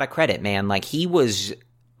Tyler a lot of credit, man. Like, he was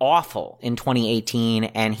awful in 2018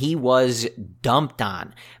 and he was dumped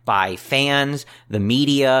on by fans, the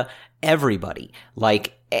media, everybody.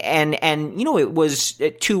 Like, and it was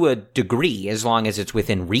to a degree, as long as it's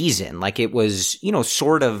within reason. Like, it was,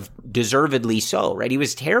 sort of deservedly so, right? He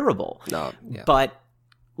was terrible. No, yeah. But,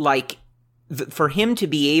 like, for him to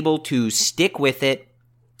be able to stick with it,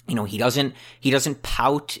 he doesn't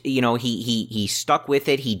pout, he stuck with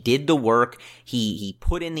it. He did the work. He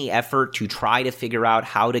put in the effort to try to figure out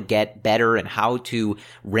how to get better and how to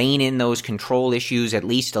rein in those control issues at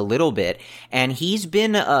least a little bit. And he's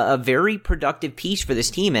been a very productive piece for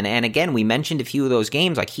this team. And again, we mentioned a few of those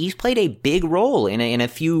games. Like, he's played a big role in a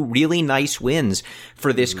few really nice wins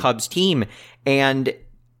for this Cubs team. And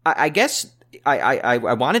I guess I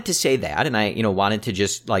wanted to say that, and I wanted to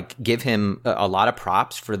just, like, give him a lot of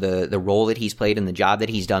props for the role that he's played and the job that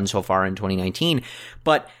he's done so far in 2019.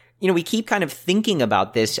 But we keep kind of thinking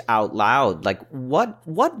about this out loud. Like, what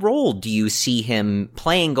role do you see him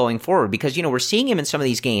playing going forward? Because, we're seeing him in some of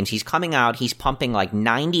these games. He's coming out, he's pumping like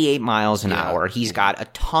 98 miles an hour. He's got a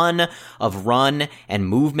ton of run and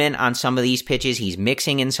movement on some of these pitches. He's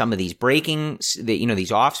mixing in some of these breaking,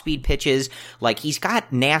 these off-speed pitches. Like, he's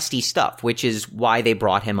got nasty stuff, which is why they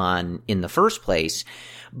brought him on in the first place.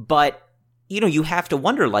 But, you have to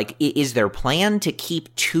wonder, like, is their plan to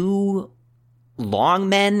keep two long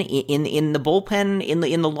men in the bullpen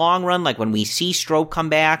in the long run, like when we see Strop come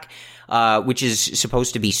back, which is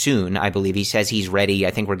supposed to be soon, I believe. He says he's ready.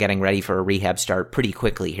 I think we're getting ready for a rehab start pretty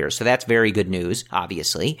quickly here. So that's very good news,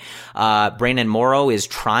 obviously. Brandon Morrow is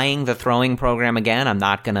trying the throwing program again. I'm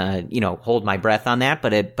not going to, hold my breath on that,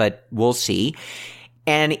 but we'll see.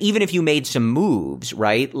 And even if you made some moves,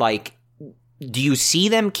 right, like, do you see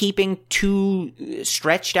them keeping two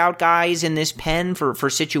stretched out guys in this pen for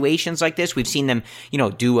situations like this? We've seen them,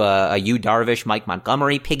 do a Yu Darvish, Mike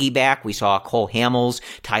Montgomery piggyback. We saw Cole Hamels,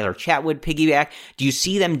 Tyler Chatwood piggyback. Do you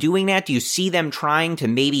see them doing that? Do you see them trying to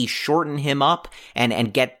maybe shorten him up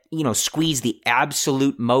and get, squeeze the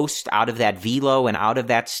absolute most out of that velo and out of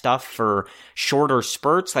that stuff for shorter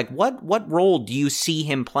spurts? Like what role do you see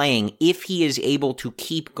him playing if he is able to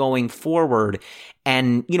keep going forward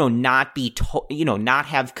and, not be, not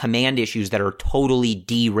have command issues that are totally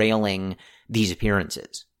derailing these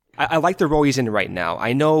appearances? I like the role he's in right now.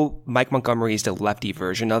 I know Mike Montgomery is the lefty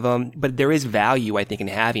version of him, but there is value, I think, in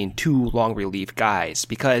having two long relief guys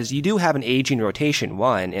because you do have an aging rotation,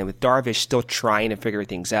 one, and with Darvish still trying to figure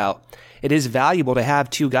things out, it is valuable to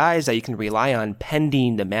have two guys that you can rely on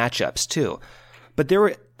pending the matchups, too. But there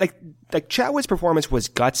were, like Chatwood's performance was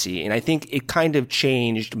gutsy, and I think it kind of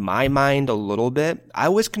changed my mind a little bit. I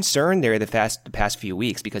was concerned there the past few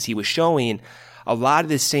weeks because he was showing a lot of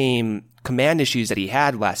the same command issues that he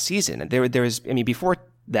had last season. And there was, before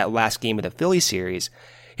that last game of the Philly series,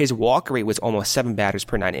 his walk rate was almost 7 batters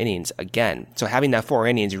per 9 innings again. So having that 4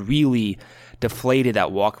 innings really deflated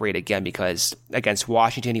that walk rate again because against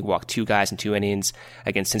Washington, he walked 2 guys in 2 innings.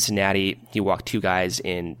 Against Cincinnati, he walked 2 guys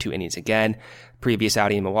in 2 innings again. Previous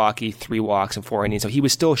outing in Milwaukee, 3 walks in 4 innings. So he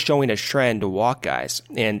was still showing a trend to walk guys.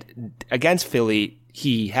 And against Philly,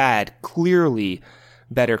 he had clearly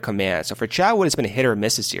better command. So for Chatwood, it's been a hit or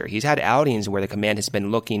miss this year. He's had outings where the command has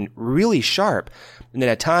been looking really sharp. And then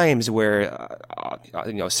at times where,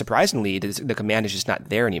 surprisingly, the command is just not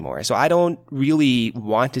there anymore. So I don't really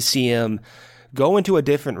want to see him go into a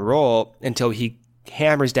different role until he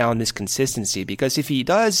hammers down this consistency. Because if he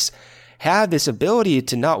does have this ability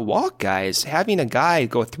to not walk guys, having a guy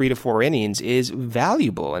go 3 to 4 innings is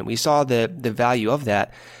valuable. And we saw the value of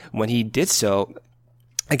that when he did so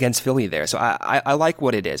against Philly there. So I like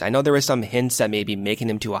what it is. I know there were some hints that maybe making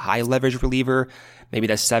him to a high leverage reliever, maybe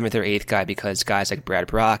that 7th or 8th guy, because guys like Brad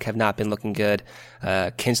Brock have not been looking good.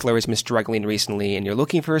 Kinsler has been struggling recently, and you're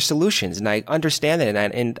looking for solutions. And I understand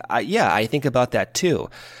that. And I think about that too.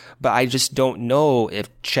 But I just don't know if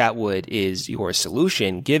Chatwood is your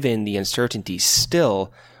solution, given the uncertainty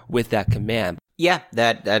still with that command. Yeah,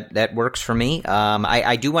 that works for me.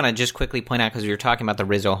 I do want to just quickly point out, because we were talking about the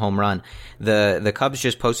Rizzo home run. The Cubs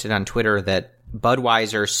just posted on Twitter that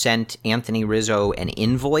Budweiser sent Anthony Rizzo an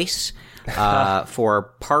invoice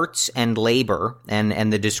for parts and labor,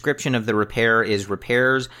 and the description of the repair is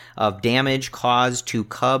repairs of damage caused to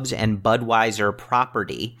Cubs and Budweiser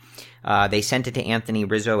property. They sent it to Anthony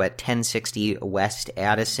Rizzo at 1060 West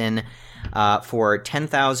Addison for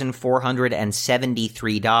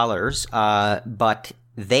 $10,473, but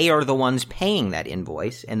they are the ones paying that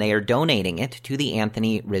invoice, and they are donating it to the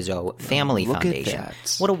Anthony Rizzo Family Foundation.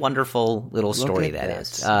 What a wonderful little story that is.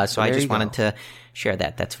 So I just wanted to share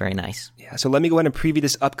that. That's very nice. Yeah, so let me go ahead and preview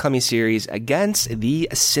this upcoming series against the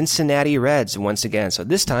Cincinnati Reds once again. So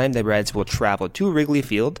this time, the Reds will travel to Wrigley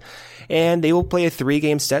Field, and they will play a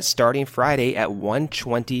 3-game set starting Friday at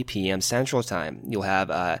 1:20 p.m. Central Time. You'll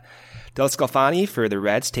have Del Scalfani for the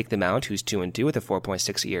Reds take the mound, who's 2-2 with a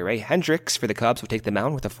 4.6 ERA. Hendricks for the Cubs will take the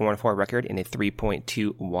mound with a 4-4 record and a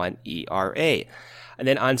 3.21 ERA. And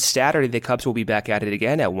then on Saturday, the Cubs will be back at it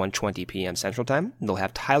again at 1:20 p.m. Central Time. They'll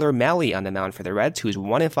have Tyler Mahle on the mound for the Reds, who's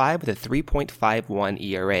 1-5 with a 3.51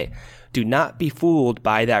 ERA. Do not be fooled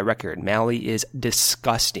by that record. Mahle is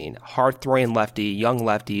disgusting. Hard-throwing lefty, young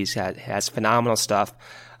lefties, has phenomenal stuff.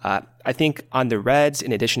 I think on the Reds,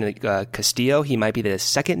 in addition to Castillo, he might be the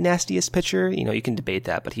second nastiest pitcher. You can debate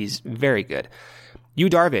that, but he's very good. Yu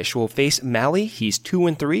Darvish will face Mahle. He's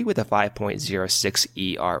 2-3 with a 5.06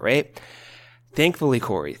 ERA. Thankfully,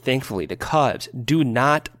 Corey, the Cubs do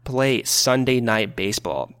not play Sunday night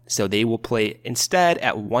baseball. So they will play instead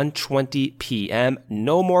at 1:20 p.m.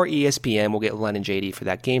 No more ESPN. We'll get Len and JD for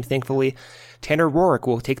that game, thankfully. Tanner Roark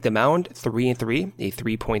will take the mound, 3-3, a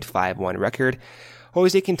 3.51 record.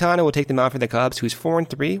 Jose Quintana will take the mound for the Cubs, who's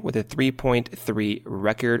 4-3 with a 3.3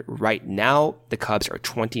 record. Right now, the Cubs are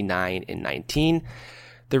 29-19.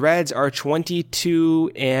 The Reds are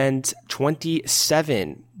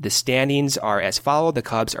 22-27. The standings are as follows. The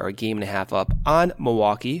Cubs are a game and a half up on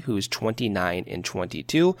Milwaukee, who's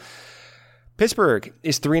 29-22. Pittsburgh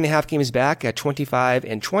is 3.5 games back at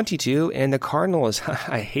 25-22, and the Cardinals,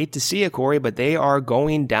 I hate to see it, Corey, but they are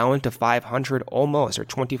going down to 500 almost, or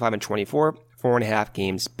 25-24, 4.5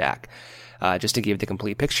 games back. Just to give the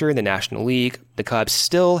complete picture, in the National League, the Cubs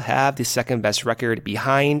still have the second best record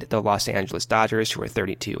behind the Los Angeles Dodgers, who are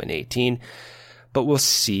 32-18. But we'll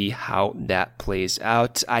see how that plays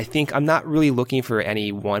out. I think I'm not really looking for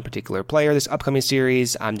any one particular player this upcoming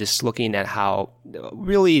series. I'm just looking at how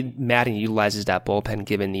really Madden utilizes that bullpen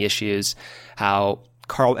given the issues, how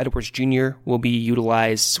Carl Edwards Jr. will be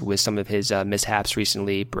utilized with some of his mishaps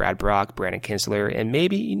recently, Brad Brock, Brandon Kinsler, and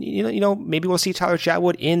maybe, maybe we'll see Tyler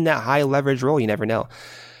Chatwood in that high leverage role. You never know.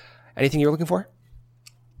 Anything you're looking for?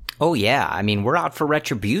 Oh yeah, I mean, we're out for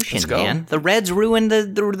retribution, man. The Reds ruined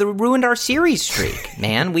ruined our series streak,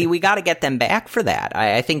 man. We got to get them back for that.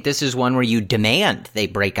 I think this is one where you demand they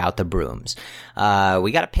break out the brooms.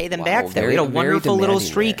 We got to pay them back for that. We had a wonderful little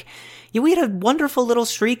streak. Yeah, we had a wonderful little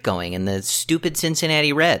streak going, and the stupid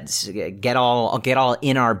Cincinnati Reds get all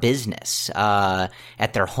in our business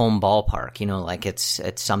at their home ballpark. Like it's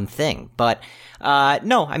something. But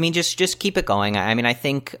no, I mean, just keep it going. I mean, I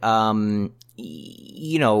think.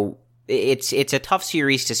 It's a tough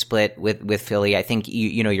series to split with Philly. I think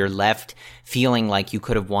you're left feeling like you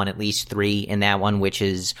could have won at least 3 in that one, which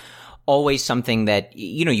is always something that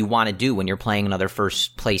you want to do when you're playing another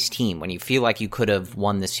first place team. When you feel like you could have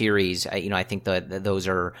won the series, I think those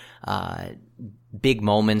are big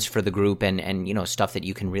moments for the group and stuff that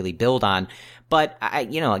you can really build on. But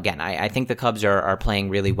I think the Cubs are playing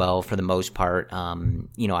really well for the most part.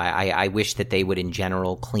 I wish that they would in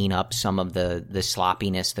general clean up some of the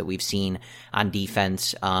sloppiness that we've seen on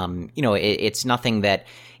defense. It's nothing that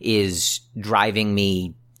is driving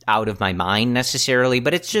me out of my mind necessarily,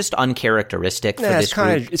 but it's just uncharacteristic for this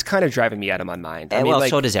group. It's kind of driving me out of my mind.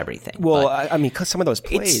 So does everything. Well, because some of those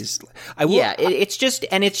plays, it's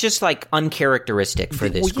just like uncharacteristic for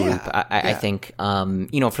this group. I think,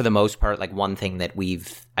 for the most part, like one thing that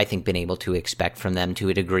we've, I think, been able to expect from them to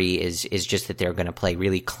a degree is just that they're going to play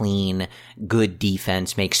really clean, good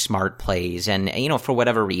defense, make smart plays, and for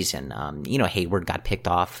whatever reason, Hayward got picked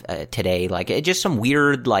off today, like just some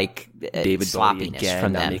weird David sloppiness again,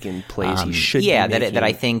 from them. Making plays he should be making. That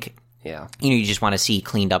I think. Yeah. You just want to see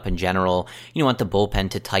cleaned up in general. You want the bullpen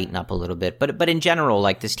to tighten up a little bit. But in general,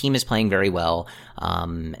 this team is playing very well.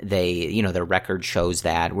 Their record shows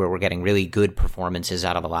that where we're getting really good performances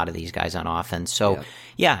out of a lot of these guys on offense. So,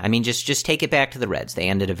 I mean, just take it back to the Reds. They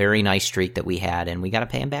ended a very nice streak that we had, and we got to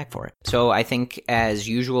pay them back for it. So I think, as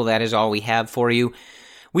usual, that is all we have for you.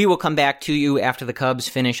 We will come back to you after the Cubs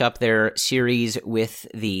finish up their series with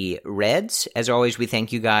the Reds. As always, we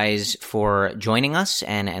thank you guys for joining us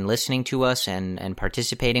and listening to us and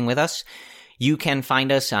participating with us. You can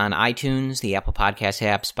find us on iTunes, the Apple Podcast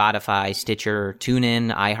app, Spotify, Stitcher,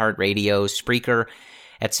 TuneIn, iHeartRadio, Spreaker,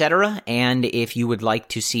 etc. And if you would like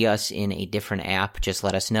to see us in a different app, just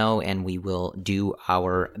let us know and we will do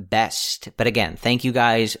our best. But again, thank you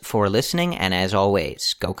guys for listening, and as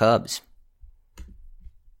always, go Cubs.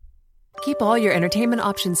 Keep all your entertainment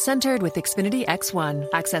options centered with Xfinity X1.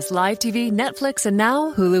 Access live TV, Netflix, and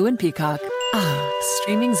now Hulu and Peacock.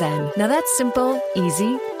 Streaming zen. Now that's simple,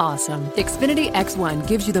 easy, awesome. Xfinity X1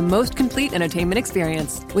 gives you the most complete entertainment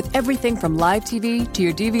experience with everything from live TV to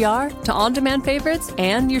your DVR to on-demand favorites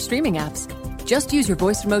and your streaming apps. Just use your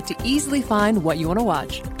voice remote to easily find what you want to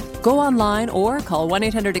watch. Go online or call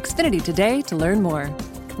 1-800-XFINITY today to learn more.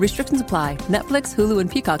 Restrictions apply. Netflix, Hulu,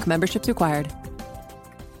 and Peacock memberships required.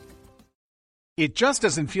 It just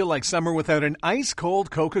doesn't feel like summer without an ice-cold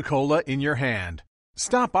Coca-Cola in your hand.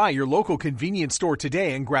 Stop by your local convenience store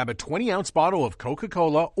today and grab a 20-ounce bottle of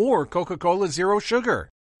Coca-Cola or Coca-Cola Zero Sugar.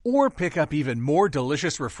 Or pick up even more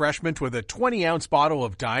delicious refreshment with a 20-ounce bottle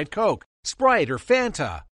of Diet Coke, Sprite, or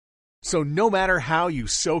Fanta. So no matter how you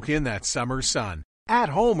soak in that summer sun, at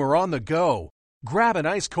home or on the go, grab an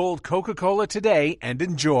ice-cold Coca-Cola today and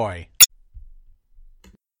enjoy.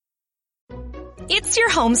 It's your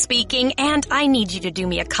home speaking, and I need you to do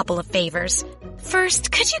me a couple of favors.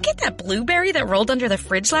 First, could you get that blueberry that rolled under the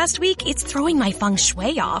fridge last week? It's throwing my feng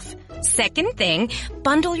shui off. Second thing,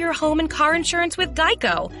 bundle your home and car insurance with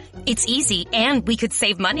Geico. It's easy, and we could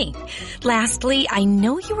save money. Lastly, I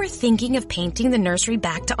know you were thinking of painting the nursery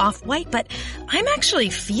back to off-white, but I'm actually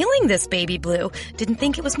feeling this baby blue. Didn't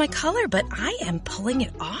think it was my color, but I am pulling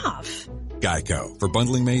it off. Geico. For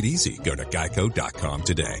bundling made easy, go to geico.com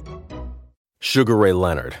today. Sugar Ray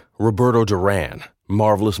Leonard, Roberto Duran,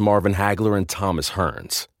 Marvelous Marvin Hagler, and Thomas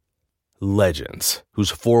Hearns. Legends,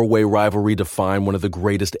 whose four-way rivalry defined one of the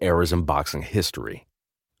greatest eras in boxing history.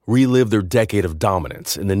 Relive their decade of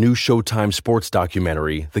dominance in the new Showtime sports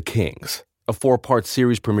documentary, The Kings, a 4-part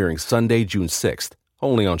series premiering Sunday, June 6th,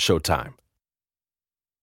 only on Showtime.